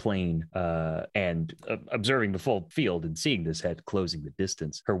on her plane, and observing the full field and seeing this head closing the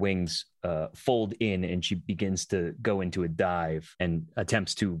distance, her wings fold in and she begins to go into a dive and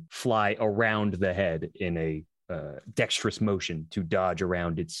attempts to fly around the head in a dexterous motion to dodge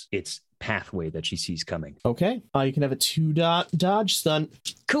around its pathway that she sees coming. Okay, you can have a 2-dot dodge stunt.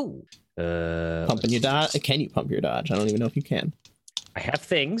 Cool. Pumping your dodge. Can you pump your dodge? I don't even know if you can. I have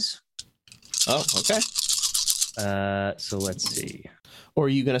things. Oh, okay. So let's see. Or are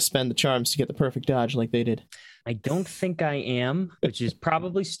you going to spend the charms to get the perfect dodge like they did? I don't think I am, which is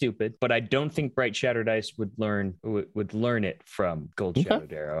probably stupid, but I don't think Bright Shattered Ice would learn it from Gold Okay.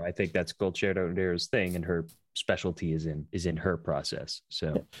 Shadowed Arrow. I think that's Gold Shadowed Arrow's thing, and her specialty is in her process.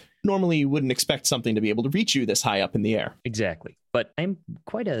 So Normally, you wouldn't expect something to be able to reach you this high up in the air. exactly. But I'm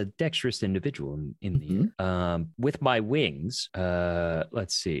quite a dexterous individual in the air. With my wings,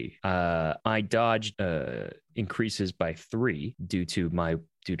 let's see. My dodge increases by 3 due to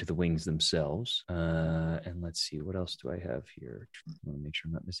the wings themselves. And let's see, what else do I have here? I want to make sure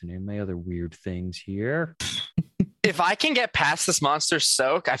I'm not missing any of my other weird things here. If I can get past this monster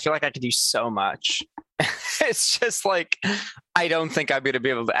soak, I feel like I could do so much. It's just like, I don't think I'm going to be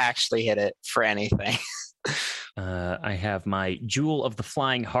able to actually hit it for anything. I have my Jewel of the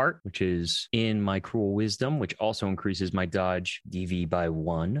Flying Heart, which is in my Cruel Wisdom, which also increases my dodge DV by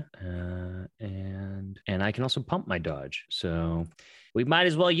 1. And I can also pump my dodge. So we might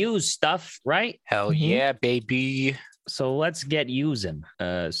as well use stuff, right? Hell yeah, baby. So let's get using.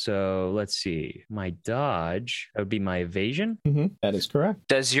 So let's see. My dodge, that would be my evasion. That is correct.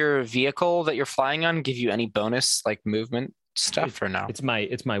 Does your vehicle that you're flying on give you any bonus like movement stuff or no? It's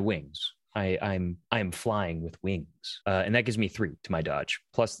my wings. I'm flying with wings, and that gives me 3 to my dodge,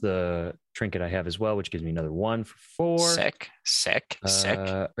 plus the trinket I have as well, which gives me another 1 for 4. Sick.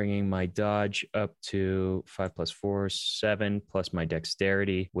 Bringing my dodge up to 5 plus 4, 7, plus my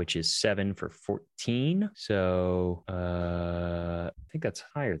dexterity, which is 7 for 14. So I think that's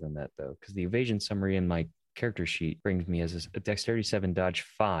higher than that though, because the evasion summary in my character sheet brings me as a dexterity 7, dodge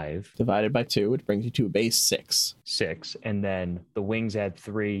 5, Divided by 2, which brings you to a base 6. 6, and then the wings add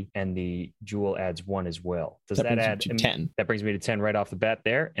 3, and the jewel adds 1 as well. Does that brings you add to 10. That brings me to 10 right off the bat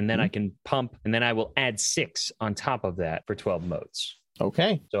there, and then I can pump, and then I will add 6 on top of that for 12 motes.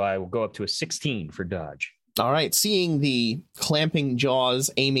 Okay. So I will go up to a 16 for dodge. All right. Seeing the clamping jaws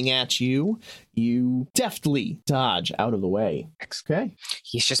aiming at you, you deftly dodge out of the way. Okay.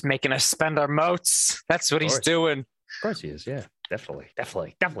 He's just making us spend our motes. That's what he's course. doing. Of course he is. Yeah, definitely.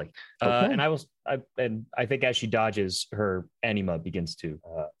 Okay. And I think as she dodges, her anima begins to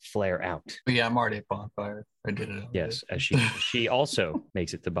flare out. But yeah, I'm already at bonfire. I did it. Yes, as she also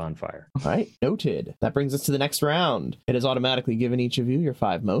makes it to bonfire. All right. Noted. That brings us to the next round. It has automatically given each of you your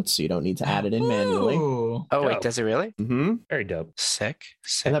 5 motes, so you don't need to add it in manually. Ooh. Oh, wait, Dope. does it really? Mm-hmm. Very dope. Sick.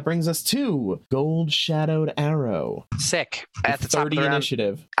 And that brings us to Gold Shadowed Arrow. Sick. At the top of 30 the round,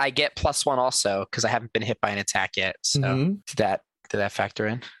 initiative. I get +1 also because I haven't been hit by an attack yet. So Mhm. did that factor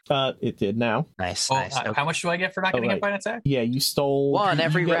in? It did now. Nice. Oh, nice. Okay. how much do I get for not getting right. hit by an attack? Yeah, you stole One you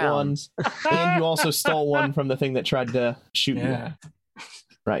every get round. one, and you also stole one from the thing that tried to shoot you. Yeah.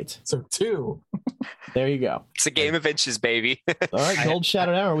 Right. So 2. There you go. It's a game of inches, baby. All right, Gold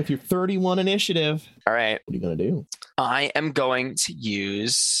Shadowed Arrow with your 31 initiative. All right. What are you going to do? I am going to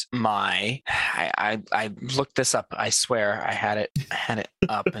use my. I looked this up. I swear I had it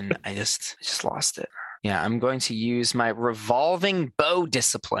up, and I just lost it. Yeah, I'm going to use my revolving bow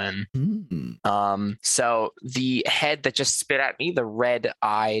discipline. So the head that just spit at me, the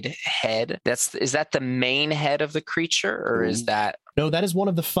red-eyed head, is that the main head of the creature, or is that? No, that is one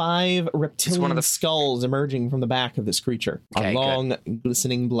of the 5 reptilian one of the- skulls emerging from the back of this creature. Okay, on long,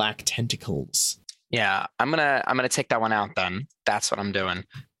 glistening black tentacles. Yeah, I'm gonna take that one out then. That's what I'm doing.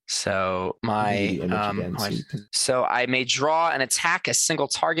 So my Give me the image again, so you can- so I may draw and attack a single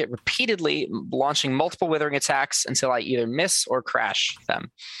target repeatedly, launching multiple withering attacks until I either miss or crash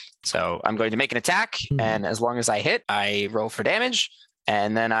them. So I'm going to make an attack, and as long as I hit, I roll for damage,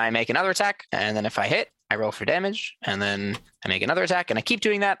 and then I make another attack, and then if I hit, I roll for damage, and then I make another attack, and I keep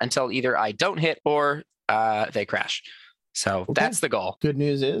doing that until either I don't hit or they crash. So that's the goal. Good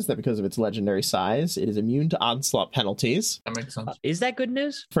news is that because of its legendary size, it is immune to onslaught penalties. That makes sense. Is that good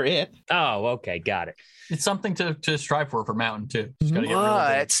news? For it, Oh, okay, got it. It's something to strive for Mountain too. Just gotta get real good.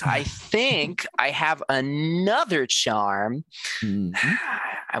 But I think I have another charm. Mhm.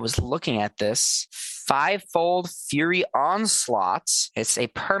 I was looking at this 5-fold Fury Onslaught. It's a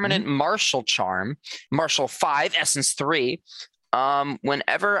permanent martial charm, martial 5, essence 3.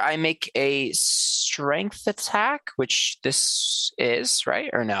 Whenever I make a strength attack, which this is, right?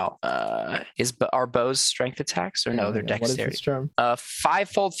 Or no? Are bows strength attacks? Or no, they're What is dexterity. this term?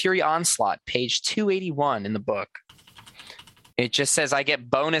 5-fold Fury Onslaught, page 281 in the book. It just says I get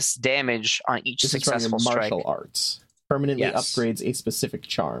bonus damage on each This is from your successful strike. martial arts. Permanently Yes. upgrades a specific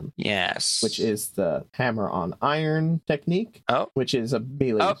charm, Yes. which is the hammer on iron technique. Oh. Which is a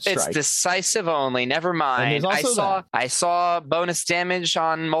melee Oh, strike. it's decisive only. Never mind. there's also I saw bonus damage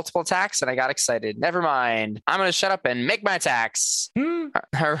on multiple attacks and I got excited. Never mind. I'm gonna shut up and make my attacks. All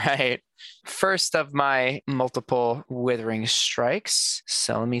right. First of my multiple withering strikes.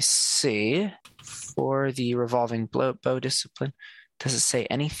 So let me see. For the revolving bow discipline, does it say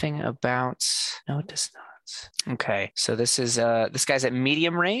anything about? No, it does not. Okay, so this guy's at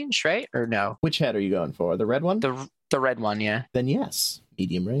medium range, right? Or no? Which head are you going for? The red one? The red one, yeah. Then yes,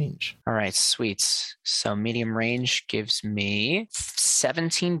 medium range. All right, sweet. So medium range gives me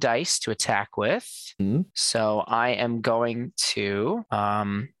 17 dice to attack with. Mhm. So I am going to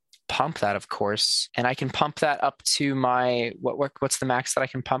pump that, of course, and I can pump that up to my what's the max that I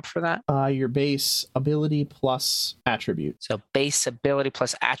can pump for that? Your base ability plus attribute. So base ability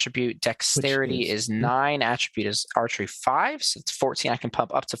plus attribute dexterity Which is 9, attribute is archery 5, so it's 14. I can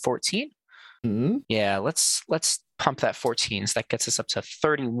pump up to 14. Mhm. Yeah, let's pump that 14. So that gets us up to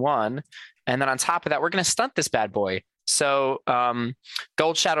 31. And then on top of that, we're going to stunt this bad boy. So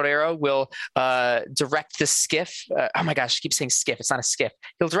Gold Shadowed Arrow will direct the skiff. Oh my gosh, I keep saying skiff. It's not a skiff.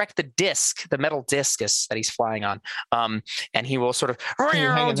 He'll direct the disc, the metal discus that he's flying on. And he will sort of Hang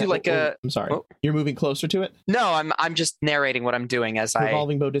on, do like a... I'm sorry. Oh. You're moving closer to it? No, I'm just narrating what I'm doing as I...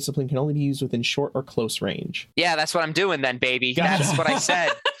 Revolving bow discipline can only be used within short or close range. Yeah, that's what I'm doing then, baby. Gotcha. That's what I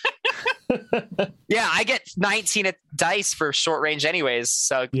said. Yeah, I get 19 dice for short range anyways,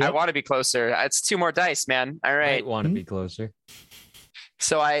 so I Yep. want to be closer. It's 2 more dice, man. All right. Might want to be closer.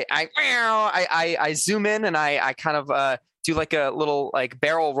 So I zoom in and I kind of do like a little like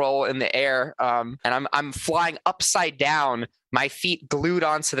barrel roll in the air, and I'm flying upside down, my feet glued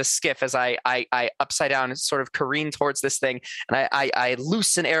onto the skiff as I upside down sort of careen towards this thing, and I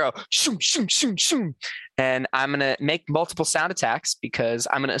loose an arrow, shoom, shoom, shoom, shoom, and I'm gonna make multiple sound attacks because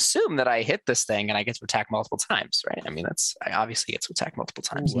I'm gonna assume that I hit this thing and I get to attack multiple times, right? I mean, I obviously get to attack multiple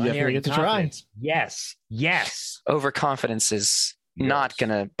times. You definitely get to try. Confidence. Yes. Overconfidence is not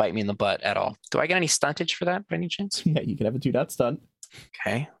gonna bite me in the butt at all. Do I get any stuntage for that by any chance? Yeah, you can have a 2 dot stunt.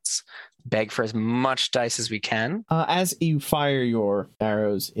 Okay, let's beg for as much dice as we can. As you fire your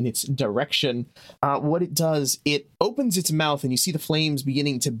arrows in its direction, what it does, it opens its mouth and you see the flames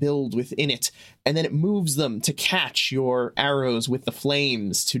beginning to build within it, and then it moves them to catch your arrows with the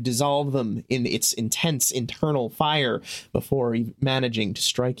flames to dissolve them in its intense internal fire before managing to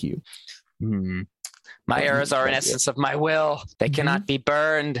strike you. My arrows are an essence of my will. They cannot be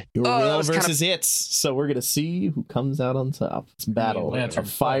burned. Your will versus its. So we're going to see who comes out on top. It's battle of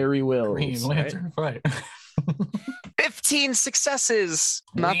fiery wills. Green Lantern fight. 15 successes.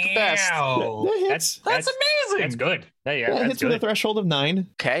 Not the best. That hits. That's amazing. That's good. That That's hits with a good. threshold of 9.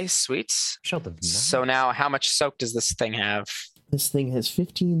 Okay, sweet. Threshold of 9. So now how much soak does this thing have? This thing has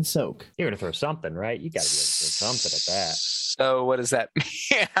 15 soak. You're gonna throw something, right? You gotta be able to throw something at that. So what does that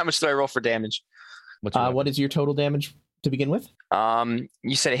mean? How much do I roll for damage? What is your total damage to begin with?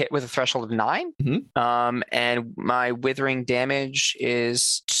 You said it hit with a threshold of 9. And my withering damage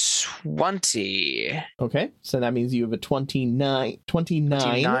is 20. Okay, so that means you have a 29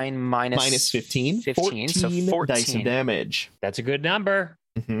 minus 15. 15, so 14 dice of damage. That's a good number.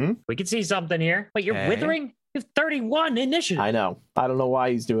 We can see something here. Wait, you're Okay. withering? You have 31 initiative. I know. I don't know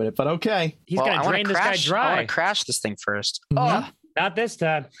why he's doing it, but okay. He's gonna drain this guy I dry. want to crash this thing first. Mhm. Not this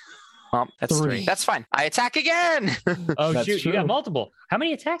time. Well, that's 3. 3. That's fine. I attack again Oh That's shoot, you true. got multiple. How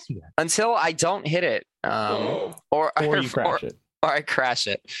many attacks you got? until I don't hit it, or Or you crash it. or I crash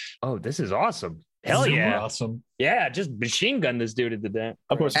it. Oh, this is awesome. Hell Super yeah. awesome. Yeah, just machine gun this dude at the dent.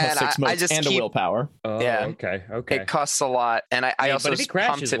 Of course, it has And 6 I motes just and a keep- willpower. Oh, Yeah. okay. It costs a lot, and I Yeah, also but if he pumped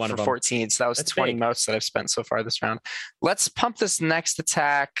crashes it one for of them, 14, so that was that's 20 big. motes that I've spent so far this round. Let's pump this next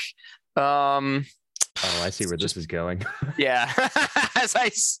attack. Oh, I see where this is going. Yeah, as I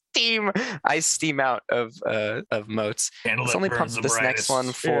steam out of motes. Candle Let's that only pump burns the this next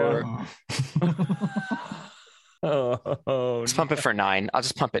brightest. one for. Oh, Let's pump it for 9. I'll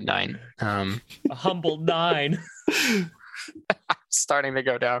just pump it 9. a humble 9. Starting to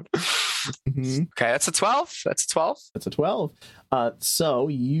go down. Mhm. Okay, that's a 12. That's a 12. That's a 12. So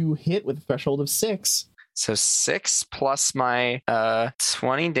you hit with a threshold of 6. So 6 plus my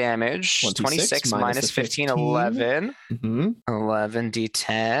 20 damage. 26 minus the 15, 15. 11. Mm-hmm. 11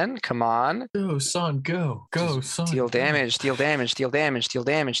 d10. Come on. Go, son, go. Go, son. Deal go. damage, deal damage, deal damage, deal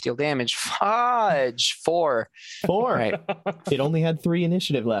damage, deal damage. Fudge. 4. 4. Right. It only had 3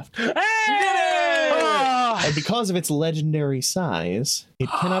 initiative left. Hey! Ah! And because of its legendary size, it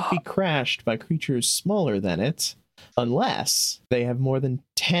cannot be crashed by creatures smaller than it unless they have more than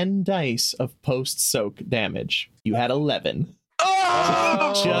 10 dice of post-soak damage. You had 11.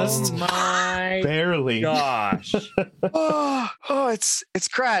 Oh! Just my barely. gosh. It's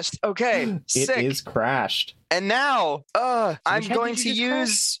crashed. Okay. It Sick. is crashed. And now, I'm head going did to you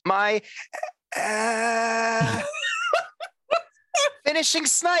just use my finishing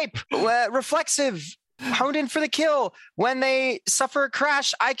snipe, reflexive, honed in for the kill. When they suffer a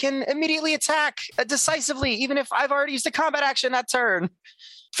crash, I can immediately attack decisively, even if I've already used a combat action that turn.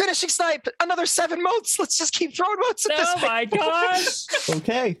 Finishing snipe, another 7 motes. Let's just keep throwing motes at this Oh thing. my gosh.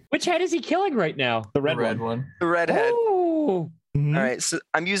 Okay. Which head is he killing right now? The red, Red one. one. The redhead. Oh. Mhm. All right, so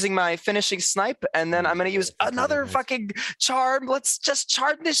I'm using my finishing snipe, and then I'm gonna use another fucking charm. Let's just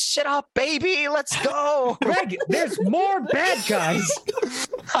charm this shit up, baby. Let's go. Greg, there's more bad guys.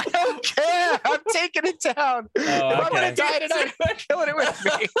 I don't care. I'm taking it down. If I'm gonna okay. die tonight, I'm killing it with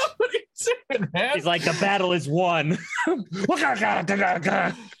me. What are you doing, man? He's like, the battle is won.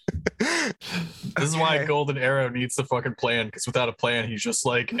 This is why Okay. Golden Arrow needs the fucking plan, because without a plan, he's just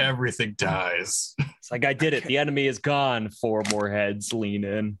like, everything dies. It's like, I did it. The enemy is gone. 4 more heads lean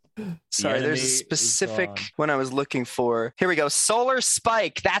in. Sorry, enemy there's a is specific gone. one I was looking for. Here we go. Solar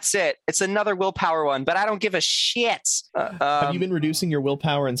Spike. That's it. It's another willpower one, but I don't give a shit. Have you been reducing your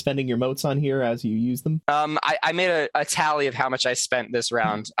willpower and spending your motes on here as you use them? I made a tally of how much I spent this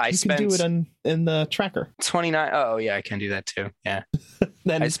round. I You spent can do it in the tracker. 29. Oh, yeah, I can do that too. Yeah.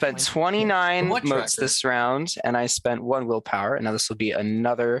 Then I spent 29 What motes tracker? this round, and I spent 1 willpower. And now this will be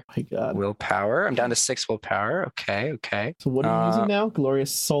another my God. willpower. I'm down to 6 willpower. Okay. So what are you Uh, using now?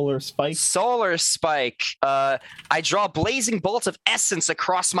 Glorious Solar Solar Spike. Solar Spike. I draw blazing bolts of essence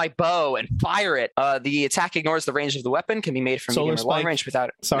across my bow and fire it. The attack ignores the range of the weapon, can be made from Solar medium or long Spike. range without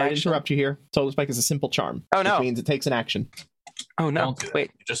Sorry to action. interrupt you here. Solar Spike is a simple charm. Oh, no. Which means it takes an action. Oh, no. Don't do that.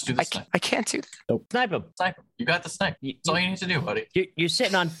 Wait. You just do the snipe. I can't do that. Snipe him. Snipe him. You got the snipe. That's all you need to do, buddy. You're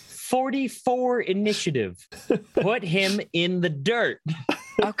sitting on 44 initiative. Put him in the dirt.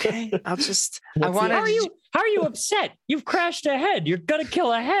 Okay. I'll just. I What's the- want How are you upset? You've crashed ahead. You're gonna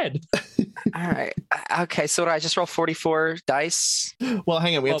kill ahead. All right. Okay. So do I just roll 44 dice? Well,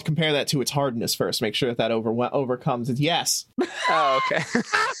 hang on. We have Well- to compare that to its hardness first. Make sure that overcomes it. Yes. Oh, okay.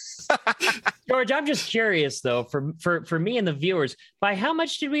 George, I'm just curious though, for me and the viewers, by how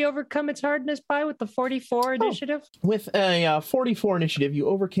much did we overcome its hardness by with the 44 initiative? With a 44 initiative, you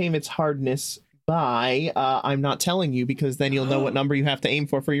overcame its hardness by, I'm not telling you because then you'll know what number you have to aim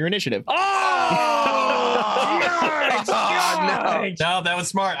for your initiative. Oh! George, George! No, that was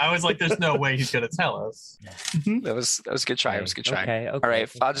smart. I was like, there's no way he's going to tell us. That was a good try. It was a good try. Okay. All right.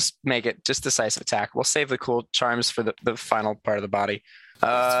 I'll just make it just decisive attack. We'll save the cool charms for the final part of the body.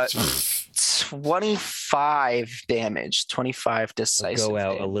 25 damage. 25 decisive. Go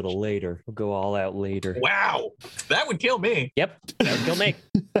out a damage. little later. We'll go all out later. Wow. That would kill me. Yep. That would kill me.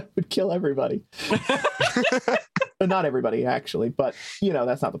 That would kill everybody. Not everybody, actually, but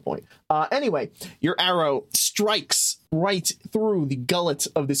that's not the point. Anyway, your arrow strikes right through the gullet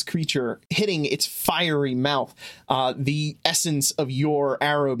of this creature, hitting its fiery mouth. The essence of your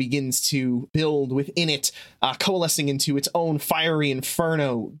arrow begins to build within it, coalescing into its own fiery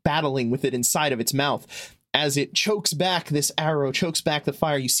inferno, battling with it inside of its mouth. As it chokes back, this arrow chokes back the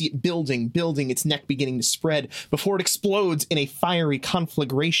fire, you see it building, its neck beginning to spread before it explodes in a fiery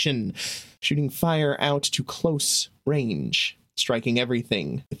conflagration, shooting fire out to close range, striking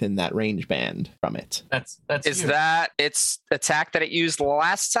everything within that range band from it. That's Is you. that its attack that it used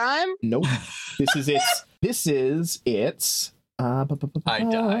last time? Nope. This is its I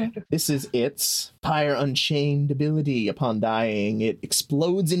died. This is its Pyre Unchained ability. Upon dying, it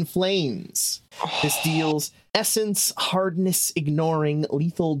explodes in flames. This deals essence, hardness, ignoring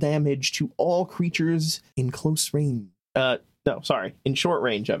lethal damage to all creatures in close range. In short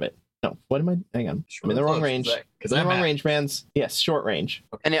range of it. No, what am I? Hang on. I'm in the wrong range. Because I'm in I'm the wrong at- range, bands. Yes, short range.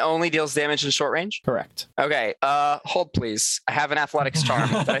 And it only deals damage in short range? Correct. Okay, hold please. I have an athletics charm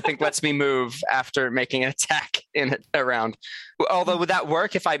that I think lets me move after making an attack in a round. Although, would that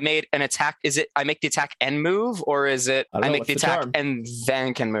work if I made an attack? Is it I make the attack and move, or is it I don't I know. make What's the the attack charm? and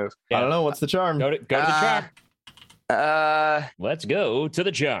then can move? Yeah. I don't know. What's the charm? Go to the charm. Let's go to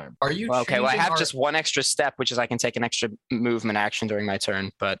the charm. Are you Okay, well, I changing have our- just one extra step, which is I can take an extra movement action during my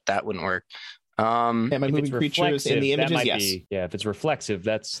turn, but that wouldn't work. Um, Am I If it's moving creatures in the reflexive, that images? might Yes. be- yeah, if it's reflexive,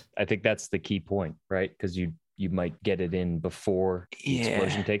 I think that's the key point, right? Because you might get it in before the Yeah.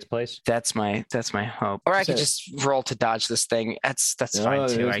 explosion takes place. that's my hope. Or I could So- just roll to dodge this thing. That's No, fine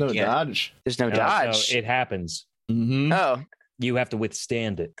too. there's I no guess. dodge. There's no No, dodge. it happens. Mm-hmm. Oh, You have to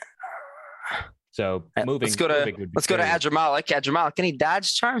withstand it. So moving. let's go to moving would be very- Adramalik. Adramalik, any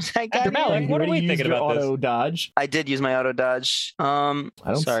dodge charms I got? Adramalik, here? what are we thinking about this? Auto dodge. I did use my auto dodge. I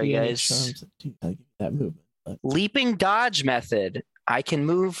don't Sorry see any guys. charms that do that movement. But Leaping dodge method. I can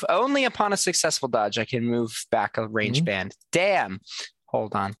move only upon a successful dodge. I can move back a range Mhm. band. Damn.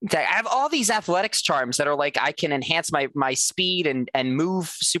 Hold on. I have all these athletics charms that are like I can enhance my speed and move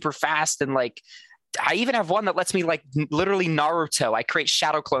super fast, and like I even have one that lets me like literally Naruto. I create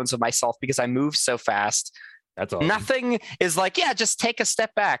shadow clones of myself because I move so fast. That's all. Nothing is like, yeah, just take a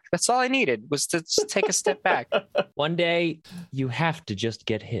step back. That's all I needed was to just take a step back. One day you have to just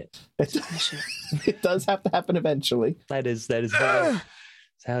get hit. it does have to happen eventually. That is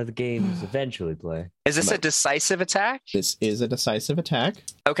how the games eventually play. Is this a decisive attack? This is a decisive attack.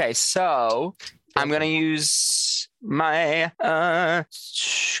 Okay, so I'm gonna use my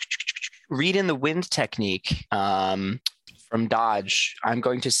read in the wind technique from dodge. I'm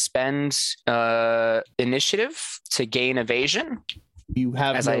going to spend initiative to gain evasion. You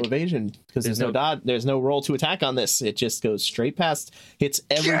have As no I- evasion because there's There's no dodge. There's no roll to attack on this. It just goes straight past, hits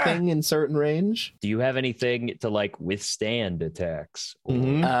everything in certain range. Do you have anything to like withstand attacks? Or-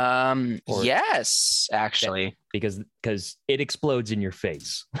 Mhm. Or- Yes, actually. Because it explodes in your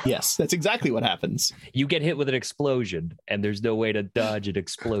face. Yes, that's exactly what happens. You get hit with an explosion, and there's no way to dodge an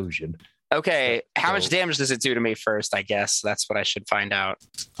explosion. Okay, how much So- damage does it do to me first? I guess that's what I should find out.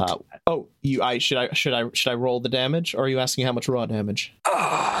 Should I roll the damage, or are you asking how much raw damage?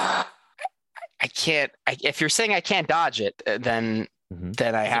 I can't. If you're saying I can't dodge it, then Mhm.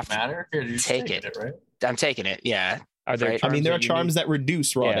 I Does have it to. matter? You're just take taking it. right? I'm taking it. Yeah. Are there? Right. I mean, there are that you charms that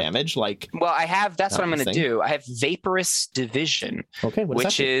reduce raw Yeah. damage, like Well, that's what I'm going to Thing. do. I have Vaporous Division, okay, what does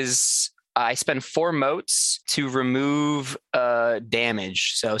which that do? is I spend 4 motes to remove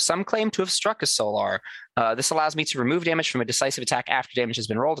damage. So some claim to have struck a Solar. This allows me to remove damage from a decisive attack after damage has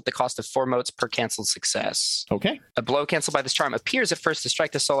been rolled at the cost of 4 motes per canceled success. Okay, A blow canceled by this charm appears at first to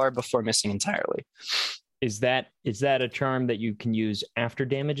strike the Solar before missing entirely. Is that a charm that you can use after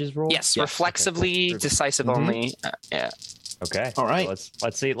damage is rolled? Yes, Okay. reflexively, Perfect. decisive Mhm. only. Yeah. Okay. All right. So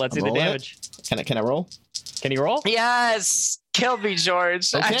let's see the rolling it. damage. can I roll? Can you roll? Yes, killed me,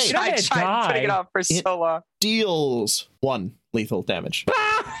 George. Okay. I You're not tried gonna putting it die. off for so long. Deals 1 lethal damage.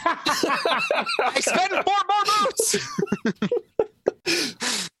 I spent 4 more motes.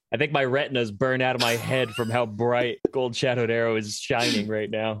 I think my retina's burned out of my head from how bright Gold Shadowed Arrow is shining right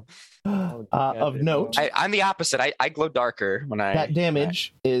now. Of note, I'm the opposite. I glow darker when I. that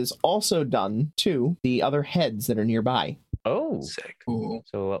damage is also done to the other heads that are nearby. Oh, Sick. Cool.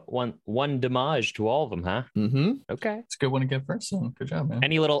 so one damage to all of them, huh? Mm-hmm. Okay. It's a good one to get first. So good job, man.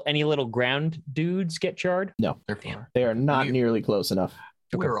 Any little ground dudes get charred? They're far. They are not You- nearly close enough.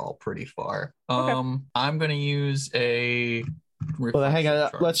 We're all pretty far. Okay. I'm gonna use a. Well, hang on.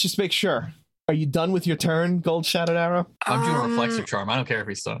 reflexive charm. Let's just make sure. Are you done with your turn, Gold Shadowed Arrow? I'm doing a Um, reflexive charm. I don't care if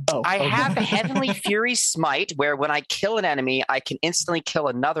he's done. Oh, I okay. have Heavenly Fury Smite, where when I kill an enemy, I can instantly kill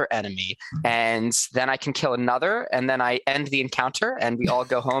another enemy, and then I can kill another, and then I end the encounter, and we all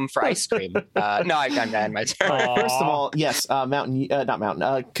go home for ice cream. No, I'm done my turn. First of all, yes,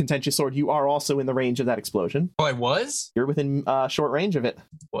 Contentious Sword, you are also in the range of that explosion. Oh, I was? You're within short range of it.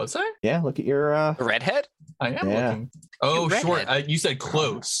 Was I? Yeah, look at your. Redhead? I am Yeah. looking. Oh, You short. redhead. You said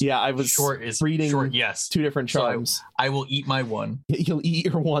close. Yeah, I was Short is reading short. Yes. 2 different So charms. I will eat my one. You'll eat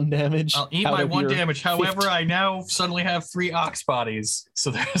your 1 damage. I'll eat out my of 1 your damage. However, 50. I now suddenly have 3 ox bodies. So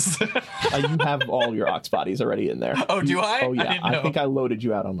there's. You have all your ox bodies already in there. Oh, do I? Oh I yeah, didn't I know. think I loaded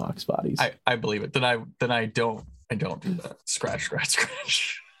you out on ox bodies. I believe it. Then I don't do that. Scratch.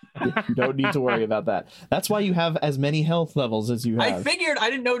 You don't need to worry about that. That's why you have as many health levels as you I have. figured. I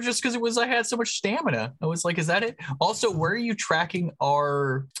didn't know just because I had so much stamina. I was like, is that it? Also, where are you tracking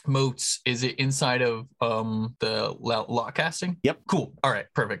our motes? Is it inside of the lock casting? Yep. Cool. All right.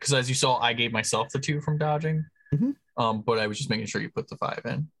 Perfect. Because as you saw, I gave myself the 2 from dodging. Mhm. But I was just making sure you put the 5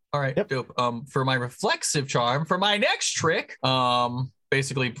 in. All right. Yep. Dope. For my reflexive charm, for my next trick,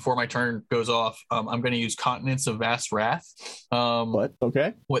 basically before my turn goes off, I'm going to use Continence of Vast Wrath. What?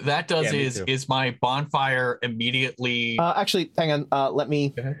 Okay. What that does Yeah, me is too. my bonfire immediately. Actually, hang on. Let me.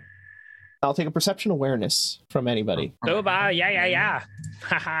 Go ahead. I'll take a perception awareness from anybody. Oh, yeah.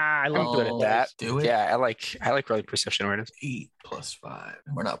 Haha, I love doing Oh, it. that. Do it. Yeah, I like really perception awareness. 8 plus 5.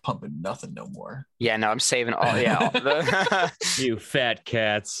 We're not pumping nothing no more. Yeah, no, I'm saving all. Yeah, all the, You fat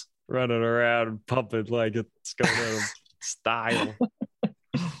cats running around and pumping like it's going out of style.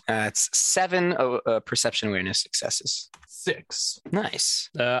 it's 7 perception awareness successes. 6. Nice.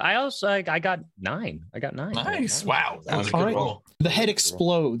 I got 9. I got 9. Nice. Wow. That was a All good right. roll. The head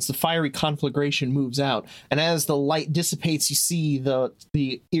explodes, the fiery conflagration moves out, and as the light dissipates, you see the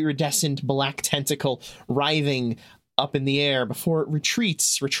iridescent black tentacle writhing up in the air before it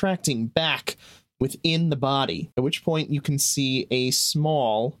retreats, retracting back within the body, at which point you can see a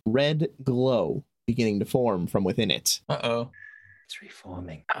small red glow beginning to form from within it. Uh-oh. It's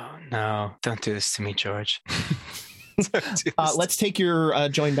reforming. Oh no! Don't do this to me, George. Don't do this. Let's take your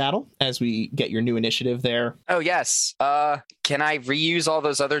join battle as we get your new initiative there. Oh yes. Can I reuse all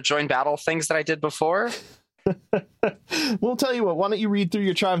those other join battle things that I did before? We'll tell you what, why don't you read through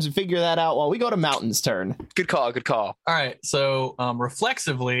your charms and figure that out while we go to Mountain's turn. Good call. Good call. All right. So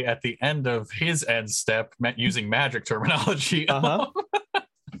reflexively at the end of his end step, using magic terminology. Uh-huh.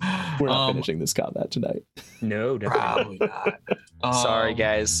 We're not Um, finishing this combat tonight. No, definitely. Probably not. Sorry, Um,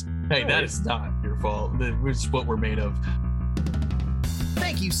 guys. Hey, that is not your fault. It's what we're made of.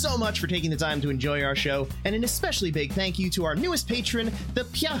 Thank you so much for taking the time to enjoy our show, and an especially big thank you to our newest patron, the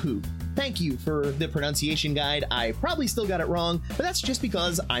Piahu. Thank you for the pronunciation guide. I probably still got it wrong, but that's just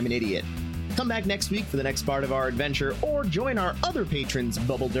because I'm an idiot. Come back next week for the next part of our adventure, or join our other patrons,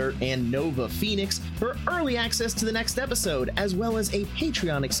 Bubble Dirt and Nova Phoenix, for early access to the next episode, as well as a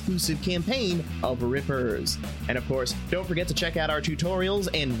Patreon-exclusive campaign of Rippers. And of course, don't forget to check out our tutorials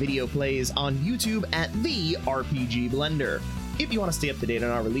and video plays on YouTube at The RPG Blender. If you want to stay up to date on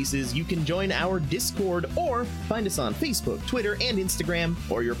our releases, you can join our Discord or find us on Facebook, Twitter, and Instagram,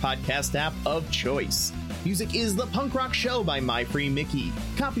 or your podcast app of choice. Music is The Punk Rock Show by My Free Mickey.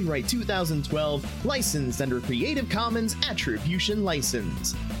 Copyright 2012, licensed under Creative Commons Attribution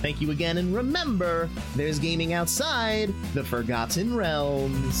License. Thank you again, and remember, there's gaming outside the Forgotten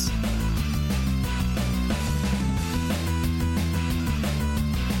Realms.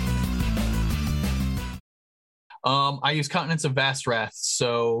 I use Continents of Vast Wrath.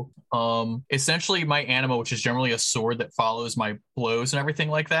 So essentially my anima, which is generally a sword that follows my blows and everything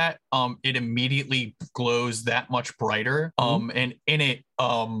like that, it immediately glows that much brighter. And in it,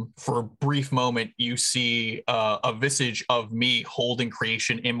 for a brief moment, you see a visage of me holding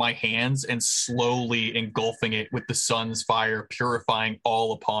creation in my hands and slowly engulfing it with the sun's fire, purifying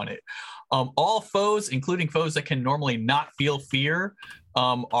all upon it. All foes, including foes that can normally not feel fear,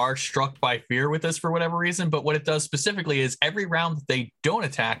 are struck by fear with this for whatever reason. But what it does specifically is every round that they don't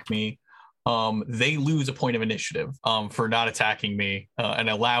attack me, they lose a point of initiative for not attacking me and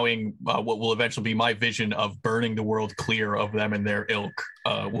allowing what will eventually be my vision of burning the world clear of them and their ilk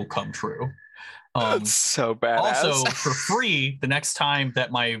will come true. That's so badass. Also, for free, the next time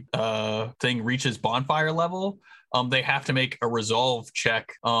that my thing reaches bonfire level, they have to make a resolve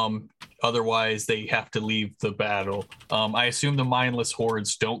check. Otherwise, they have to leave the battle. I assume the mindless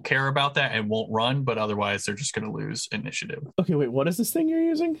hordes don't care about that and won't run, but otherwise, they're just going to lose initiative. Okay, wait, what is this thing you're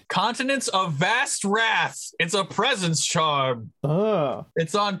using? Continents of Vast Wrath. It's a presence charm. Oh.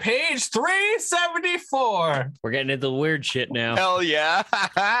 It's on page 374. We're getting into the weird shit now. Hell yeah.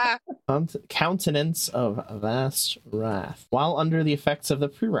 Countenance of Vast Wrath. While under the effects of the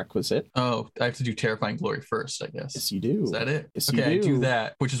prerequisite. Oh, I have to do Terrifying Glory first, I guess. Yes, you do. Is that it? Yes, okay, you do. I do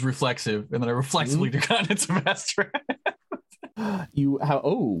that, which is reflexive, and then I reflexively do Continents of Vast Wrath. You have,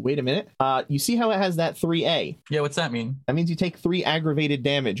 oh, wait a minute. You see how it has that 3A? Yeah, what's that mean? That means you take 3 aggravated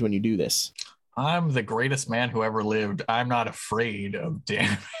damage when you do this. I'm the greatest man who ever lived. I'm not afraid of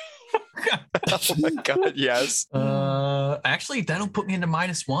damage. Oh my god, yes. Actually, that'll put me into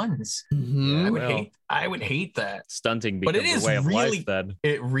 -1s. Mhm. I would hate that. Stunting But becomes it is a way of really- life then.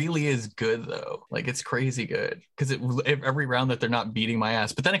 It really is good though. Like it's crazy good because every round that they're not beating my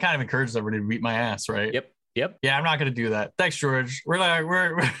ass, but then it kind of encourages everybody to beat my ass, right? Yep. Yeah, I'm not gonna do that. Thanks, George. We're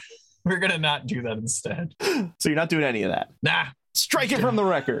gonna not do that instead. So you're not doing any of that. Nah, Strike it from the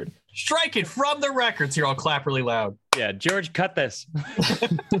record. strike it from the records. Here, I'll clap really loud. Yeah, George, cut this.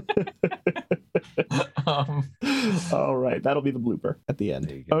 All right, that'll be the blooper at the end.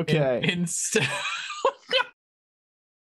 There you go. Okay. Instead.